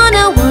you on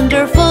a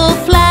wonderful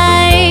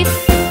flight.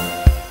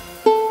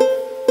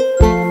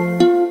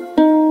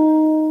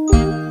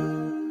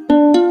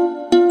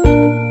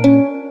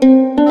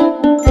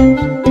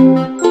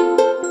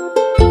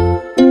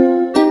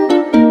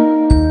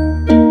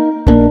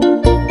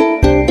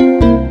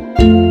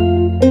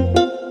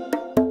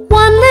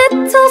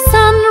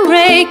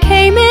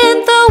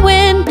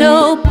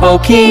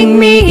 poking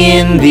me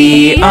in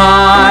the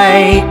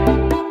eye.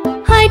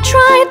 I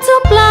tried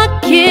to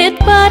block it,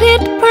 but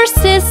it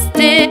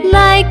persisted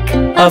like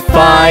A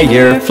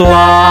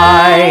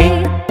firefly.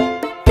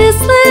 This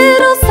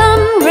little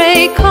sun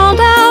ray called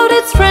out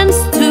its friends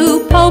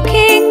to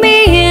poking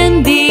me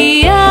in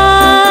the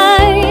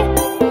eye.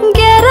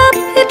 Get up,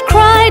 it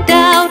cried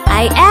out.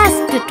 I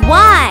asked it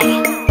why.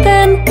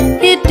 Then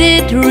it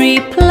did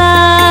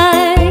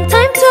reply.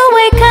 Time to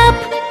wake up,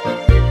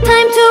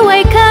 time to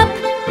wake up.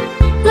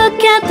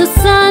 Look at the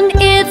sun,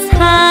 it's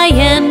high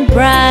and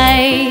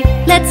bright.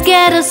 Let's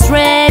get us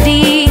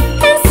ready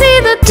and see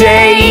the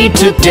Day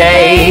to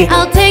day.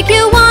 I'll take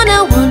you on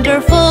a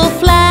wonderful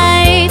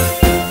flight.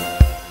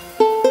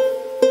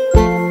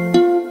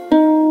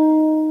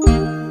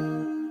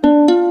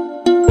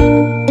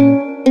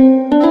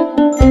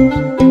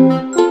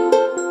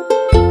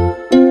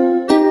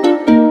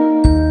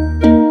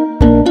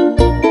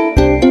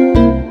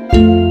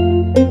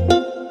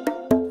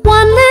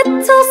 One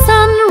little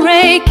sun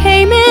ray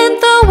came in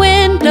the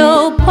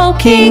window,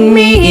 Poking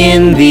me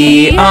in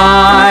the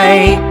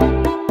eye.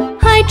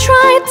 I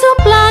tried to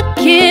block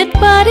it,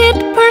 but it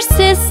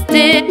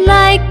persisted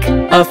like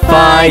A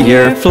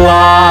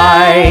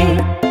firefly.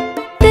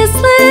 This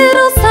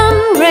little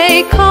sun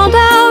ray called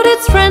out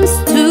its friends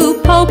to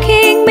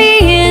poking me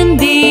in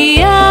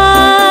the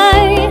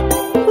eye.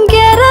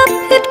 Get up,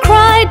 it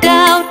cried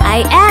out.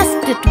 I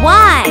asked it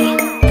why.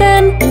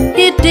 Then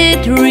it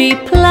did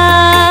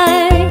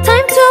reply.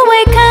 Time to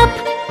wake up,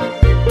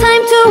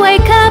 time to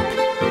wake up.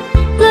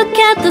 Look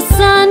at the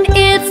sun,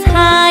 it's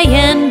high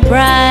and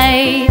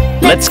bright.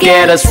 Let's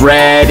get us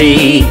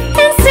ready.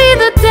 And see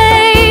the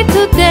day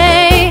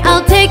today.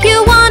 I'll take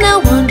you on a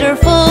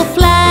wonderful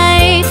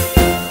flight.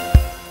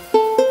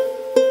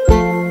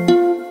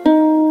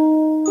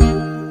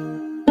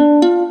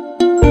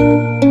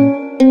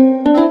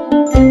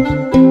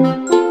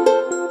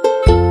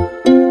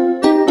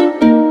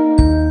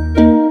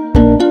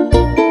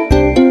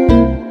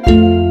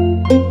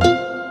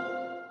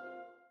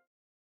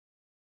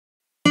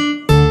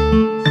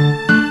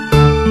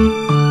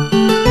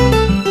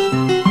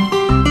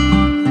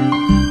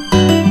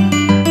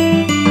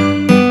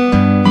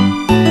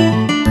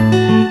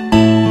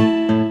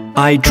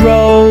 I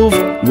drove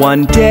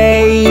one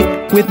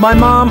day with my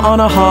mom on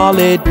a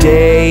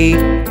holiday.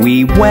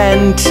 We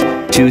went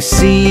to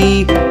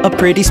see a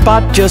pretty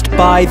spot just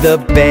by the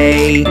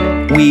bay.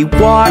 We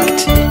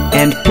walked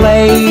and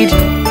played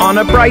on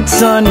a bright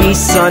sunny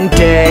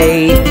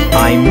Sunday.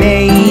 I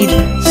made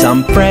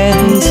some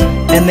friends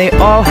and they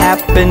all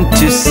happened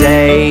to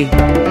say,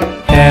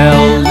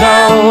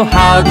 hello,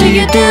 how do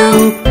you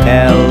do?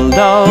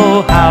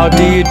 Hello, how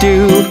do you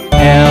do?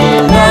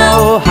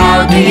 Hello,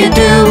 how do you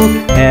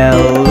do?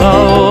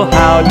 Hello,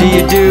 how do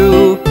you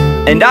do?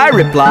 And I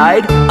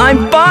replied,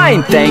 I'm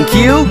fine, thank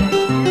you.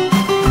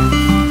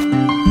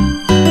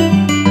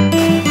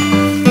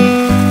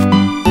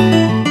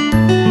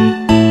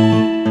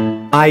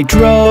 I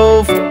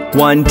drove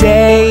one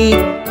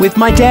day with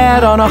my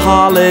dad on a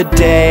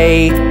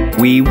holiday.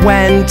 We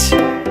went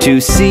to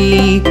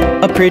see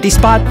a pretty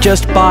spot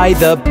just by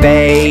the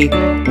bay.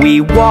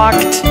 We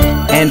walked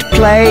and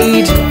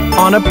played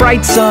on a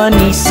bright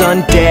sunny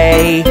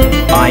Sunday.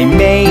 I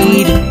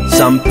made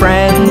some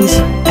friends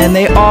and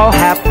they all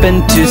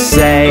happened to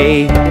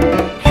say,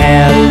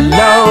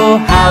 hello,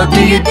 how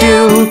do you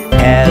do?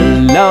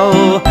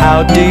 Hello,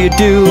 how do you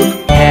do?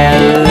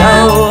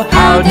 Hello,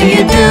 how do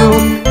you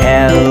do?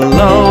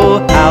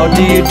 Hello, how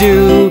do you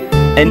do?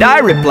 And I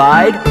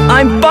replied,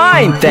 I'm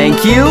fine,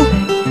 thank you.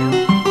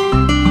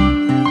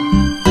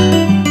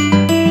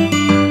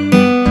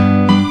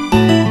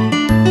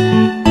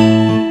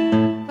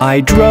 I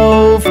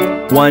drove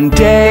one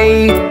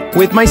day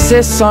with my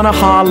sis on a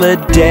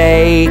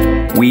holiday.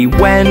 We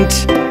went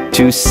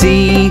to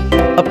see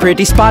a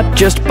pretty spot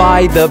just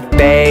by the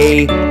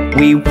bay.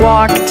 We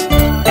walked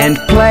and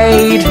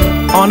played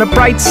on a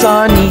bright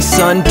sunny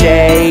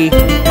Sunday.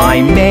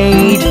 I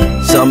made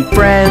some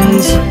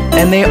friends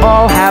and they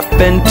all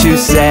happened to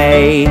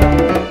say,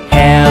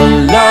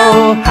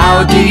 hello,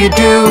 how do you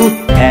do?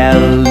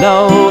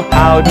 Hello,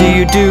 how do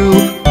you do?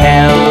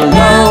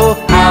 Hello,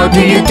 how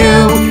do you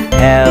do?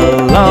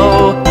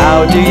 Hello,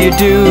 how do you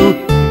do?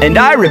 And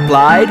I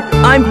replied,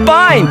 I'm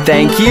fine,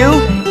 thank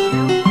you.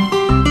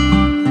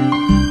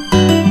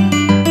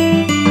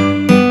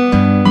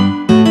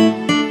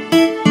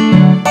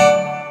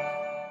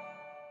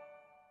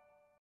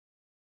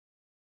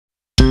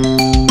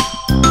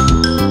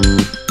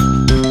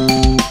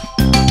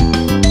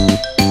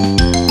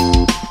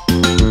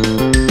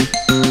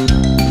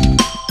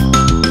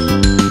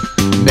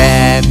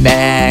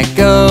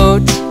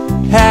 Goat,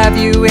 have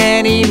you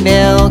any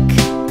milk?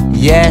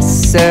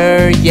 Yes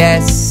sir,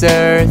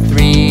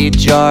 3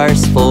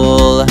 jars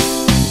full.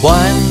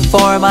 1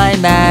 for my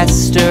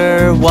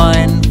master,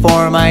 1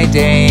 for my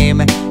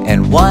dame,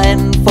 and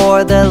 1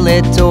 for the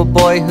little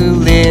boy who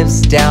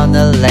lives down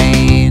the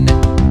lane.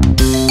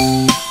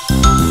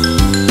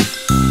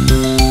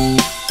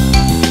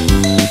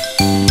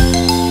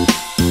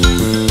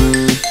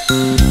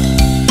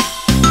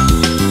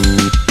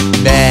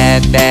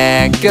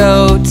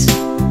 goat,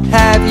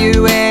 have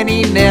you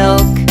any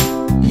milk?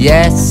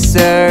 Yes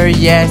sir,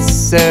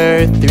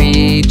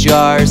 3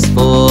 jars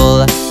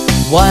full.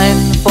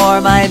 1 for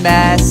my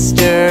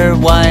master,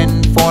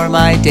 1 for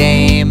my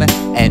dame,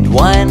 and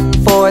 1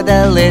 for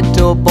the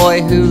little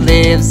boy who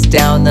lives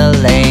down the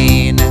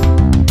lane.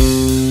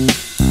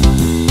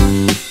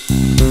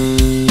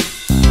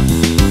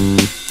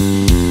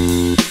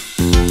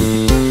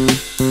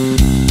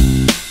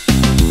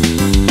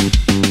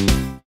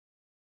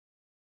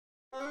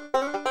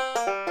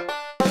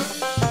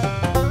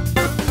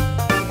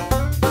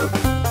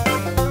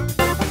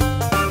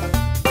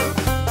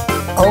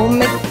 Old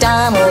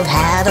MacDonald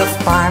had a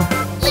farm,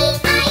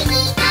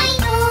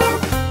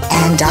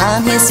 and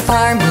on his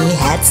farm he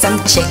had some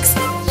chicks,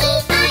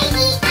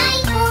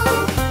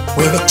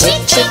 with a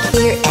chick chick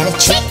here and a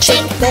chick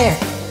chick there.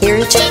 Here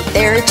a chick,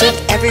 there a chick,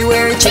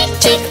 everywhere a chick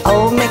chick.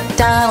 Old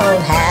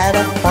MacDonald had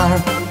a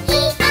farm.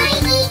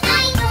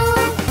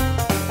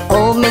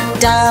 Old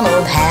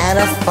MacDonald had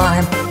a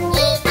farm,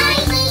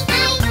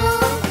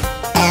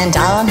 and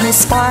on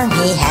his farm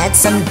he had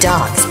some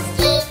dogs,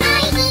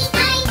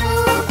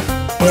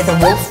 with a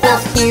wolf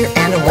wolf here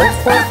and a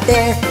wolf wolf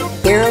there.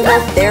 Here a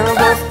wolf, there a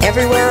wolf,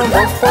 everywhere a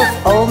wolf wolf.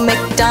 Old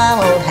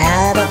MacDonald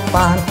had a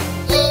farm.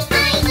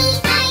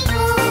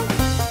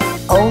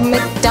 Old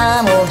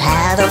MacDonald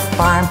had a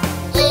farm,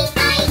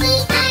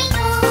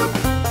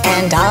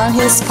 and on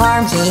his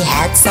farm he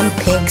had some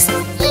pigs,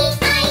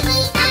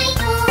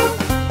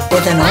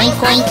 with an oink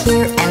oink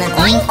here and an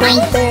oink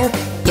oink there.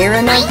 Here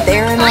an oink,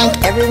 there an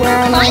oink, everywhere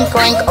an oink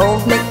oink.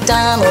 Old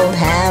MacDonald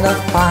had a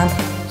farm.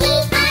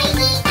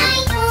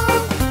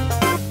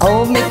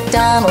 Old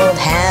MacDonald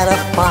had a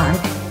farm,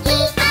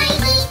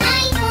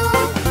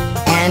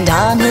 and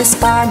on his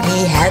farm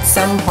he had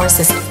some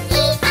horses,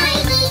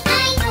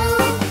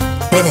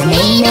 with a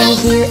neigh-neigh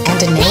here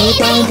and a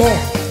neigh-neigh there.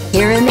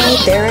 Here a neigh,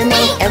 there a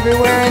neigh,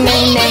 everywhere a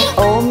neigh-neigh.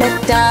 Old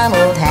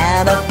MacDonald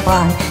had a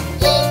farm.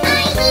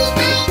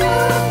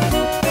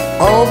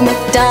 Old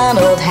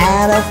MacDonald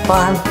had a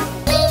farm,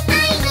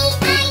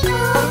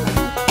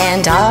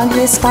 and on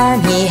his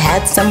farm he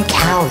had some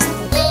cows,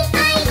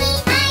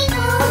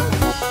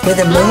 with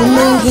a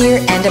moo-moo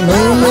here and a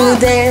moo-moo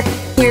there.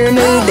 Here a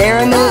moo, there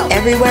a moo,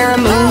 everywhere a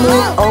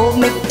moo-moo. Old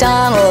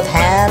MacDonald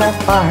had a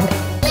farm.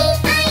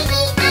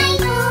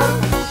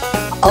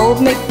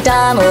 Old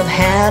MacDonald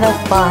had a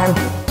farm,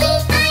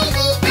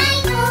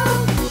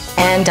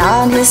 and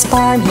on his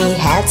farm he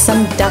had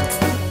some ducks,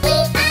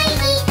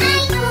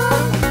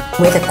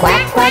 with a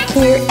quack quack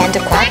here and a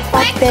quack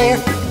quack there.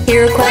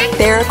 Here a quack,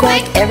 there a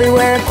quack,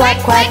 everywhere a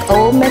quack quack.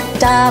 Old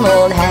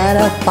MacDonald had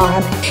a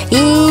farm.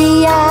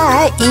 E-I-E-I-O.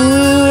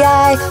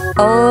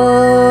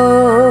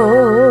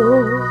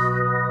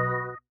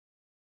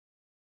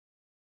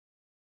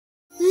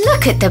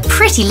 Look at the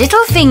pretty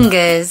little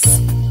fingers.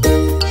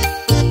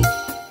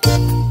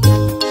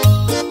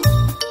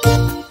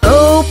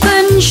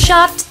 Open,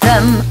 shut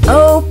them,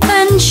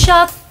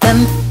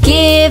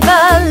 give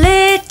a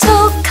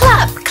little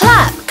clap,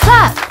 clap,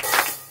 clap.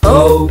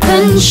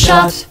 Open,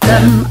 shut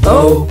them,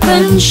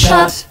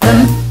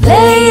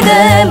 lay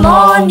them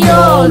on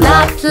your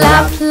lap,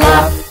 lap,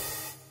 lap.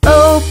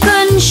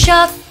 Open,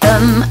 shut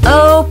them,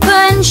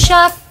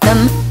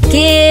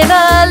 give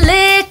a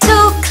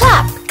little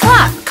clap,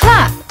 clap,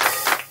 clap.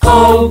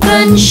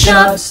 Open,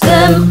 shut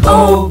them,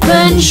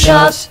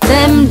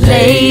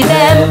 lay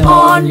them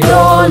on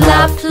your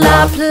lap,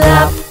 lap,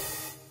 lap.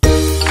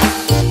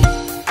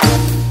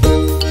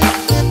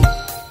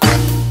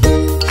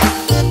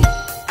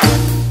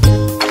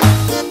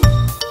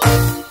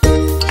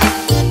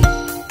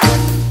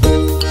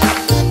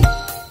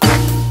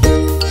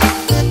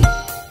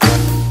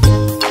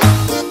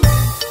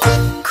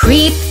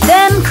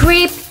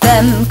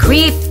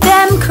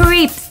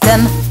 Creep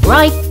them,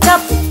 right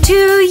up to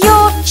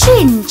your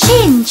chin,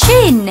 chin,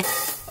 chin.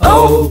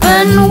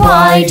 Open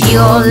wide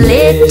your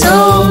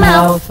little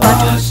mouth,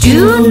 but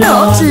do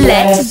not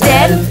let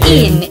them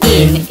in,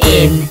 in,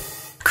 in.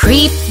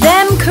 Creep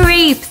them,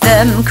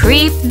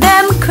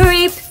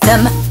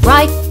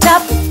 right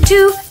up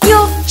to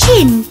your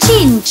chin,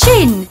 chin,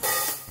 chin.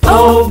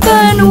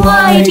 Open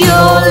wide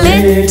your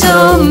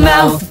little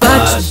mouth,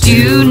 but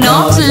do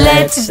not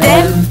let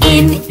them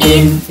in,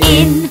 in,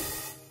 in.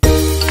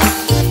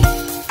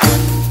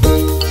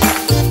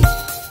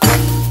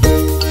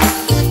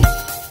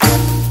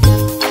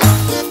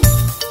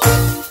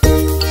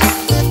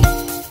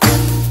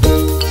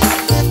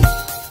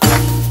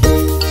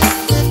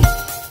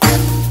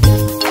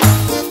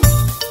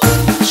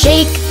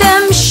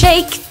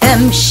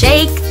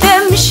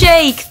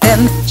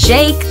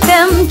 Shake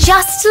them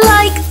just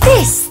like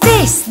this,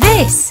 this,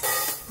 this.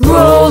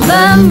 Roll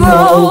them,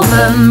 roll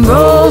them,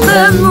 roll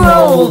them,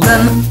 roll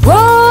them.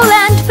 Roll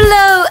and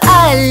blow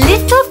a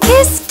little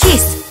kiss,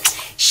 kiss.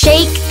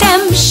 Shake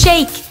them,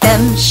 shake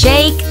them,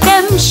 shake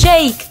them,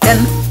 shake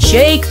them.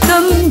 Shake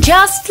them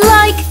just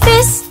like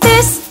this,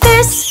 this,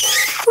 this.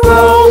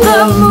 Roll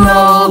them,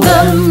 roll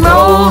them,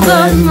 roll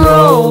them,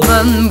 roll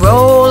them.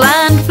 Roll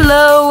and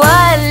blow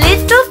a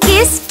little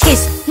kiss,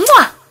 kiss.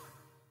 Mwah!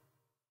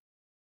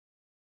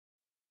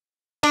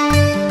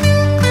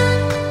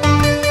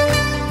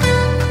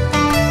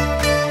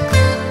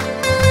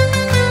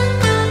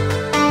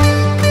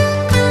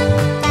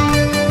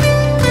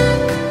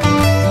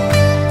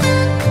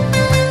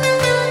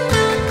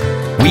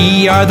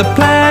 We are the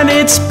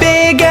planets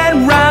big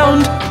and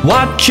round.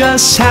 Watch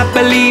us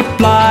happily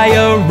fly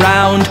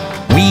around.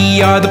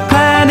 We are the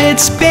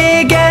planets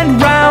big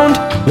and round.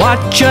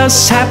 Watch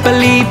us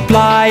happily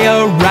fly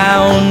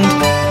around.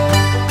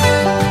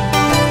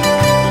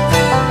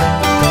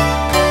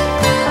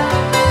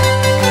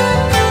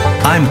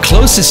 I'm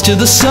closest to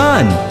the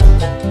sun.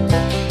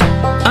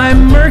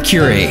 I'm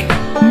Mercury,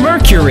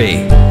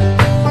 Mercury.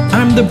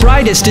 I'm the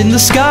brightest in the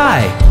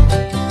sky.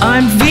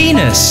 I'm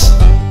Venus,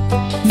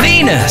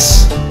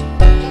 Venus.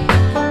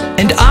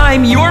 And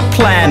I'm your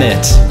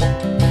planet.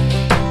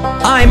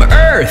 I'm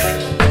Earth,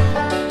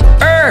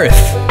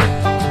 Earth.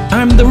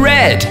 I'm the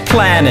red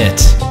planet.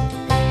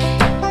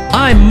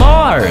 I'm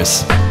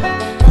Mars,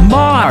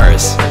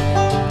 Mars.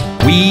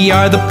 We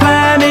are the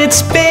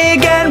planets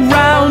big and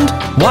round.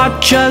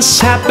 Watch us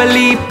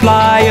happily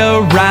fly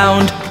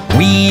around.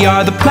 We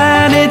are the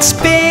planets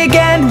big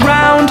and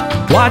round.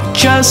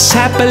 Watch us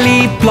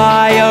happily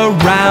fly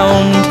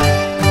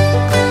around.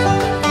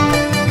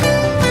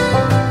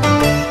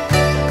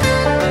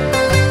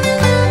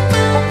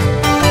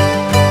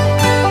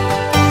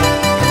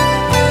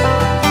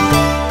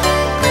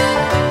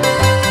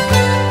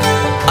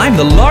 I'm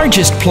the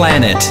largest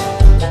planet.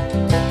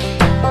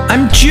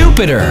 I'm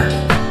Jupiter,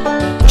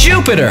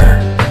 Jupiter.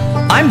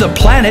 I'm the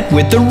planet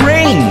with the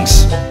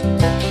rings.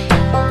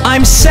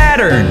 I'm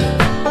Saturn,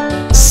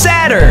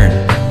 Saturn.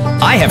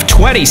 I have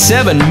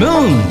 27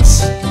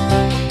 moons.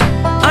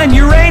 I'm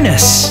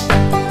Uranus,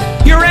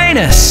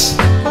 Uranus.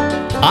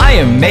 I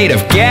am made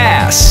of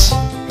gas.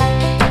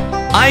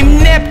 I'm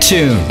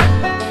Neptune,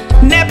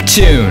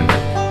 Neptune.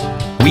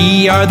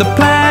 We are the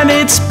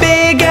planets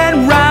big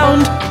and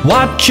round.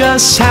 Watch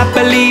us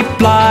happily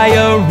fly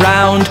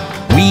around.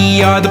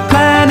 We are the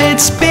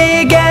planets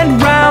big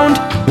and round.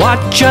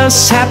 Watch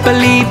us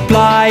happily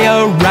fly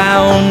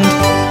around.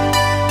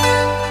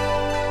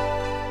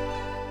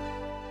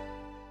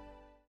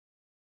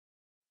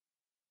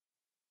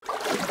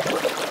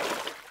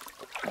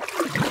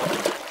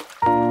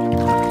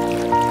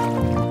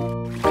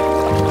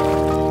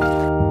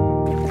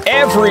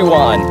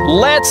 Everyone,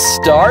 let's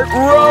start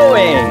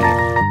rowing!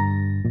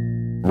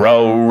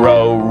 Row,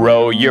 row,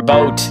 row your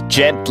boat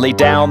gently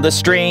down the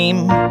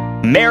stream.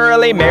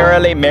 Merrily,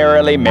 merrily,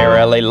 merrily,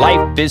 merrily,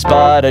 life is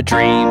but a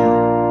dream.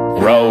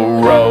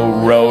 Row,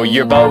 row, row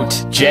your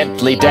boat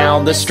gently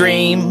down the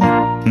stream.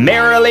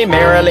 Merrily,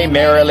 merrily,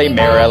 merrily,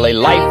 merrily,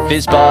 life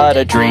is but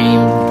a dream.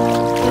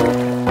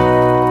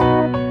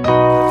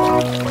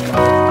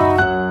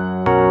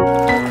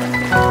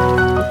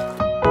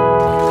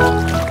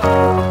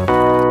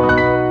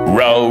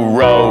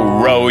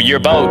 Row your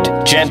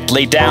boat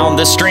gently down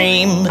the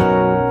stream.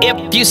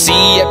 If you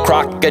see a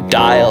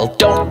crocodile,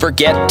 don't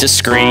forget to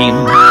scream.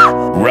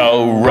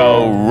 Row,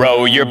 row,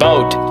 row your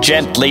boat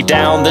gently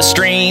down the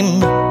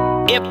stream.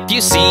 If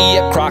you see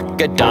a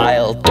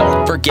crocodile,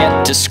 don't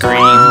forget to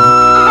scream.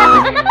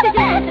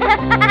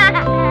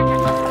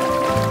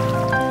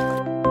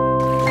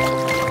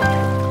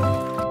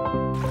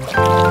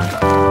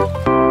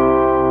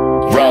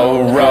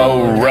 Row,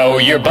 row, row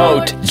your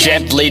boat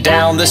gently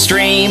down the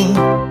stream.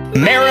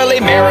 Merrily,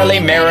 merrily,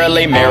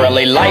 merrily,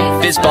 merrily,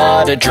 life is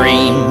but a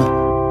dream.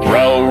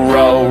 Row,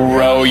 row,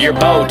 row your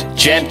boat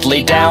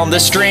gently down the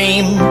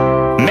stream.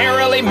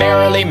 Merrily,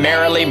 merrily,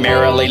 merrily,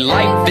 merrily,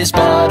 life is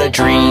but a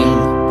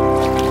dream.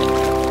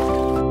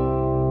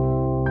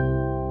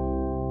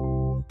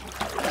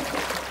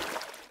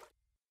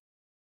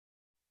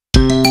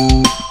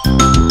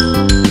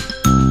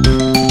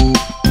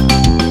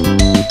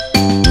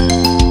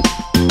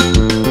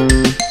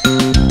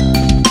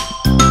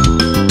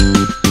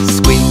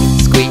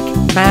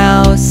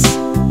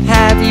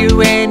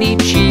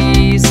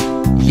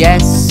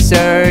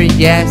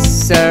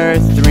 Yes, sir,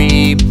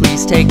 3,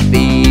 please take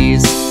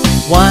these.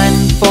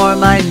 1 for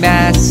my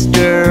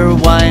master,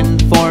 1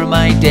 for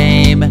my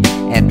dame,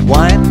 and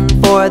 1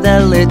 for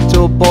the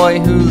little boy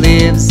who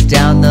lives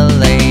down the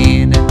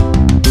lane.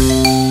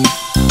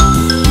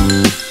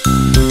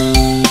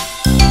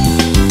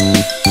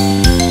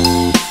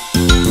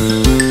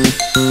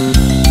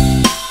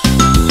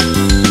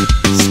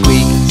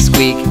 Squeak,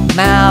 squeak,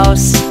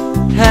 mouse,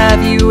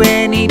 have you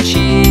any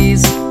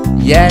cheese?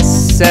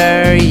 Yes,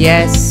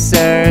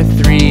 sir,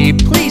 3,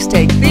 please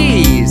take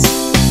these.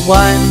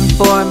 1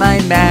 for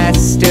my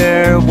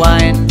master,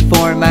 1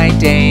 for my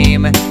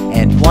dame,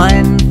 and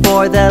 1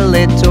 for the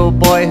little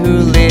boy who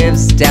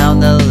lives down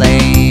the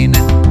lane.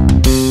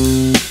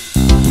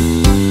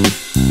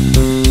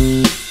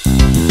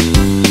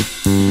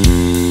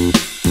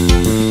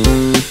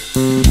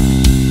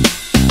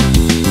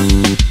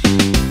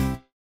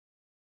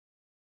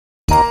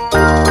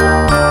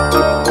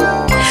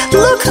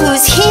 Look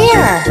who's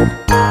here!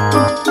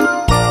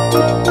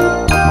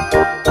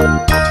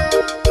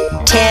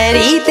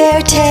 Teddy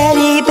bear,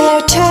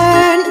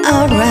 turn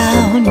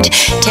around.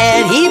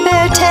 Teddy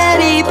bear,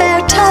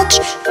 touch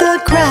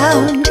the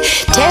ground.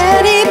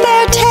 Teddy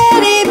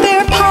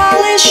bear,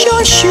 polish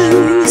your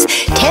shoes.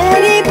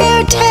 Teddy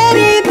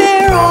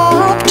bear,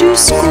 off to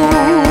school.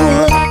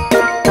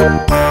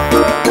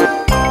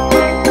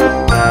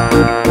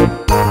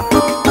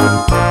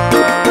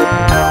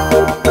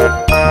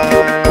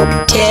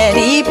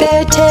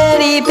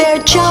 bear,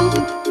 jump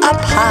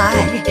up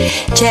high.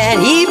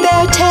 Teddy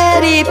bear,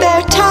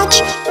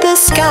 touch the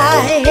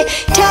sky.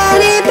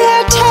 Teddy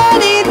bear,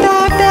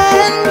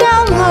 bend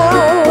down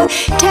low.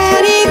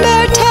 Teddy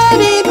bear,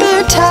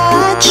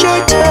 touch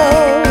your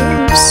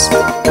toes.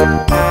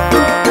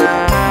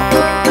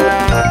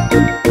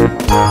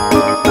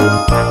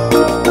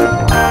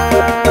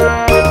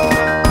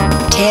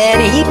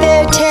 Teddy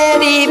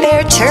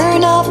bear,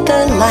 turn off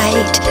the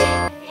light.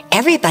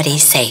 Everybody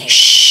say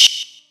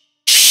shh,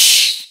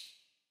 shh.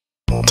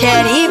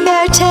 Teddy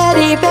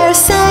bear,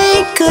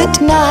 say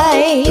good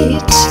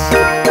night.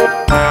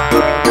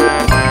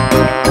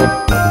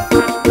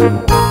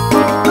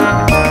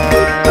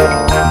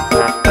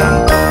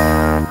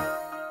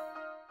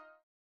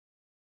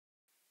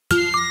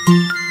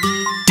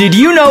 Did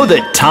you know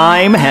that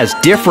time has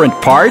different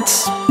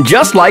parts?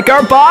 Just like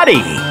our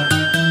body.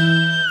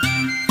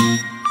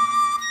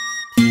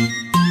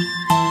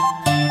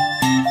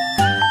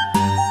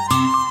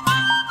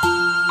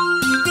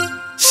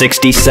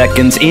 60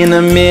 seconds in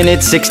a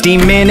minute, 60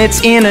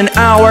 minutes in an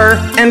hour,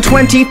 and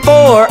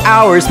 24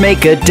 hours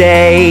make a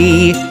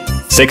day.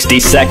 60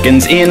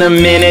 seconds in a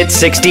minute,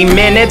 60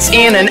 minutes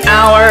in an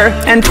hour,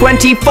 and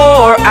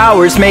 24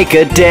 hours make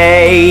a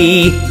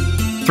day.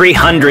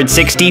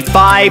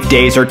 365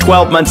 days or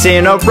 12 months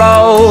in a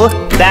row,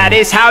 that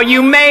is how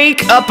you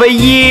make up a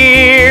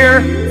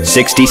year.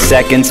 60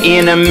 seconds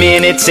in a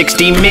minute,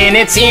 60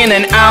 minutes in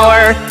an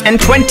hour, and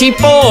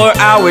 24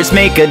 hours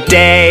make a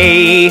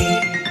day.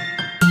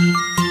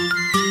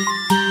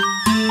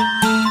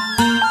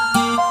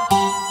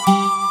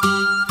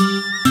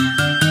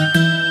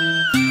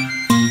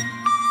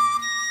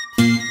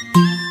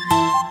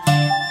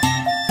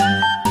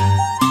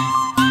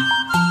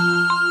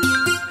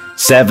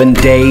 Seven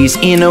days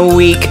in a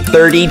week,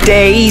 30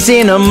 days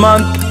in a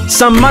month.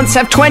 Some months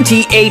have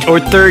 28 or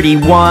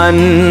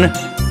 31.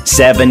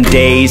 7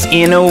 days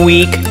in a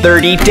week,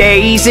 30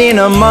 days in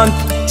a month.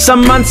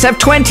 Some months have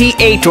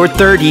 28 or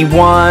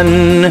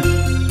 31.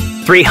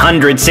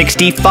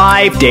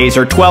 365 days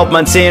or 12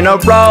 months in a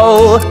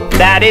row,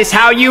 that is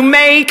how you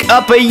make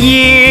up a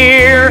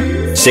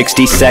year.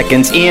 60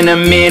 seconds in a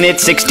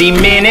minute, 60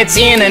 minutes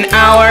in an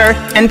hour,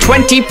 and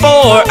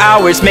 24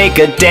 hours make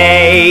a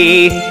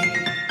day.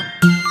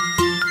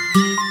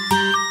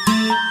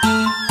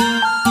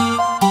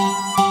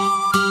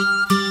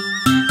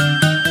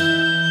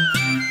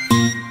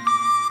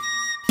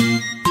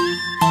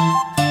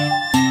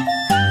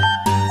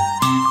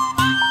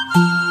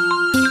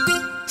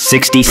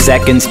 "60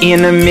 seconds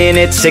in a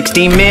minute,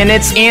 60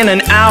 minutes in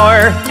an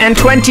hour, and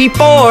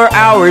 24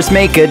 hours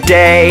make a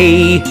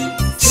day."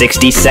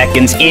 60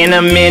 seconds in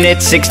a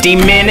minute, 60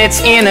 minutes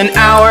in an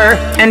hour,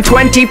 and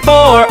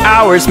 24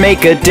 hours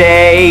make a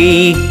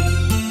day.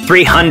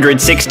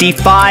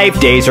 365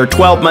 days or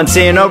 12 months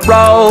in a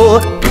row,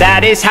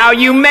 that is how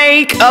you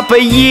make up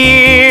a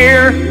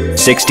year.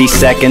 60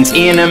 seconds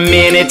in a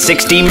minute,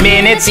 60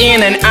 minutes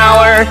in an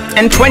hour,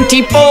 and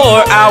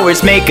 24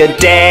 hours make a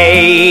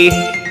day.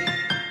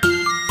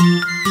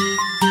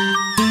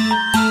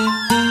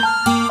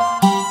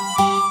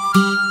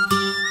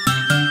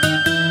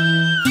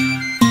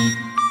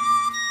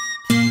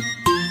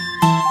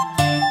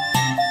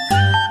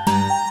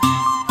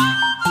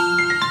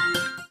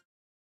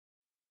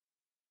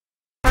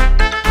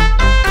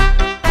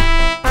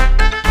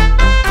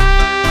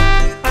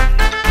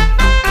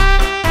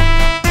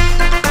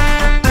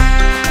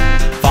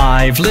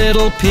 Five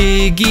little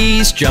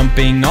piggies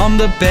jumping on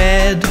the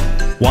bed.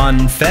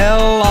 One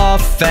fell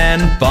off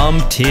and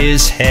bumped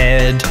his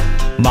head.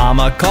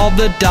 Mama called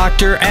the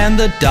doctor and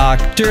the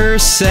doctor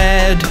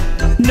said,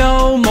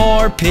 "No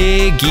more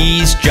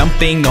piggies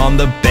jumping on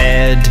the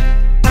bed."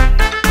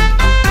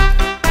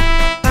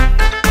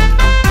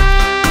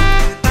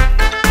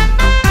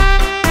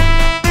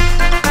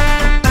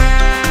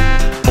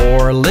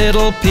 Four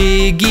little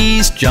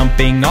piggies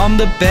jumping on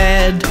the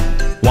bed.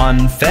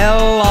 One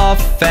fell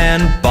off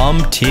and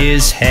bumped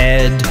his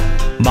head.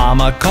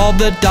 Mama called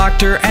the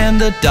doctor and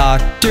the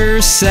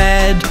doctor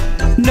said,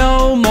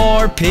 "No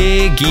more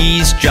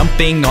piggies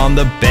jumping on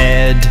the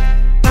bed."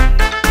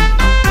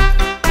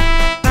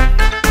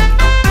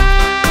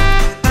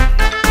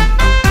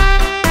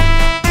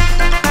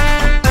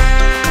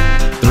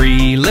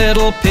 Three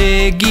little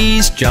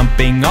piggies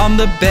jumping on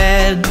the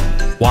bed.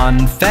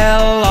 One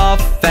fell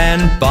off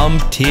and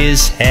bumped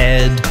his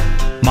head.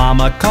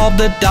 Mama called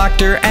the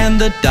doctor and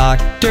the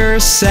doctor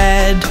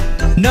said,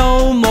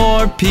 "No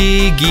more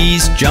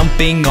piggies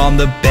jumping on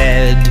the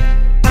bed."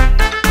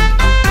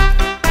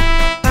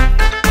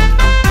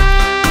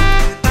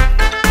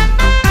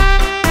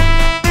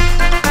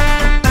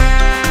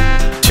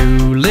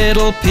 Two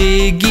little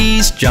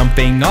piggies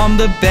jumping on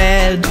the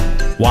bed.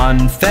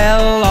 One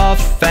fell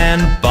off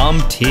and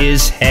bumped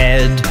his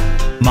head.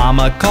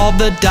 Mama called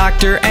the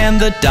doctor and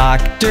the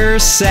doctor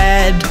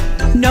said,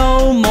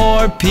 "No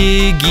more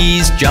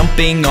piggies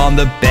jumping on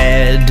the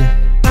bed."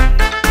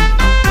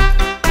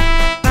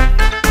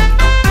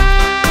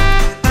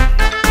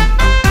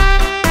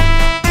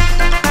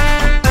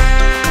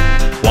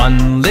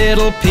 One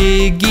little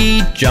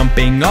piggy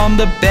jumping on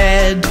the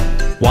bed.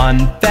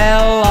 One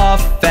fell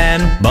off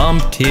and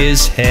bumped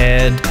his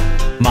head.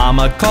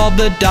 Mama called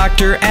the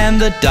doctor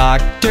and the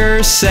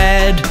doctor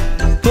said,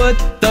 "Put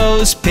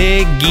those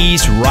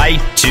piggies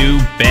right to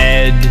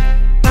bed."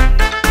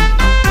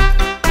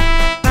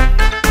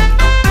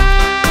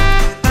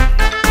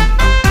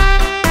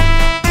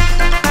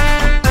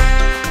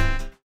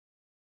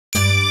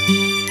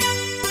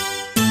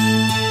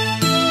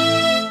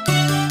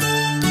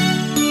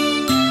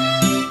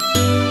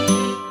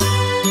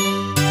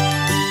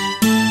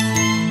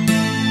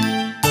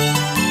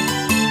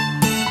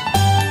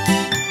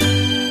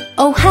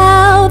 Oh,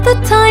 how the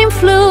time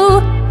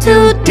flew.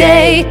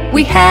 Today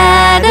we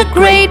had a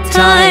great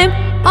time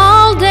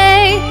all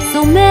day.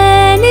 So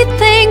many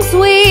things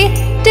we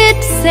did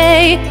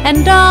say,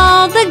 and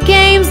all the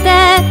games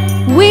that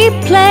we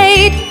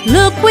played.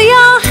 Look, we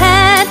all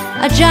had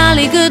a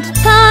jolly good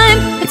time.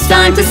 It's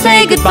time to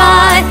say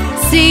goodbye.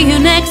 See you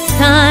next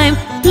time.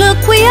 Look,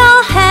 we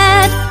all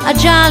had a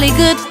jolly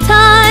good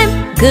time.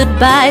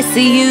 Goodbye,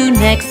 see you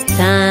next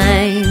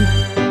time.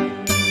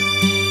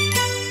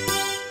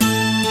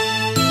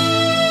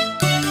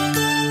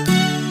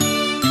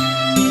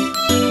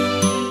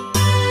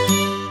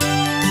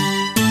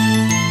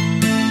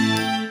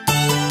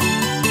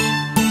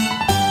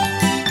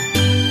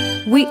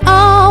 We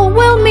all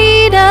will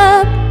meet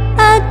up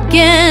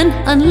again,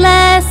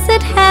 unless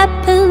it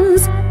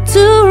happens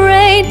to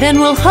rain. Then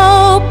we'll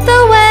hope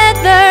the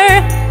weather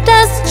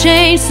does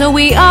change, so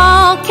we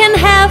all can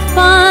have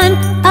fun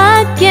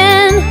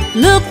again.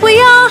 Look,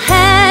 we all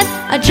had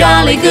a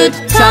jolly good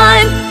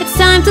time. It's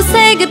time to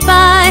say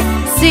goodbye.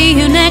 See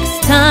you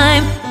next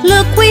time.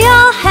 Look, we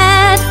all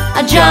had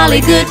a jolly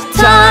good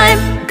time.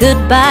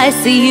 Goodbye,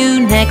 see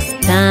you next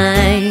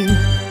time.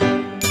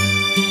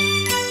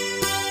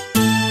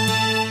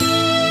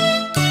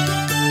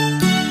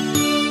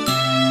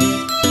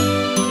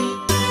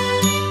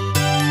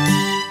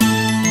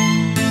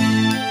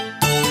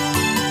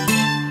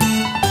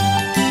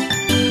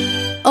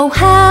 Oh,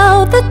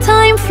 how the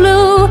time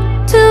flew.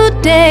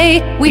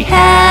 Today we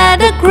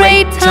had a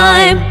great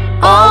time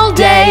all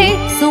day.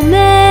 So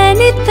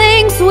many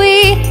things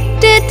we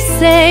did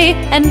say,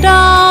 and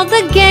all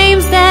the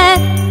games that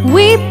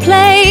we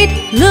played.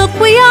 Look,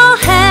 we all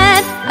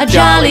had a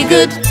jolly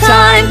good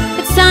time.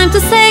 It's time to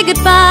say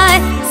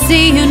goodbye.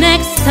 See you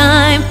next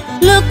time.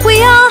 Look,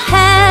 we all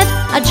had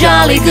a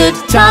jolly good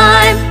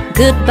time.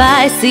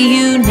 Goodbye, see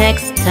you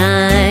next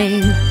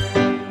time.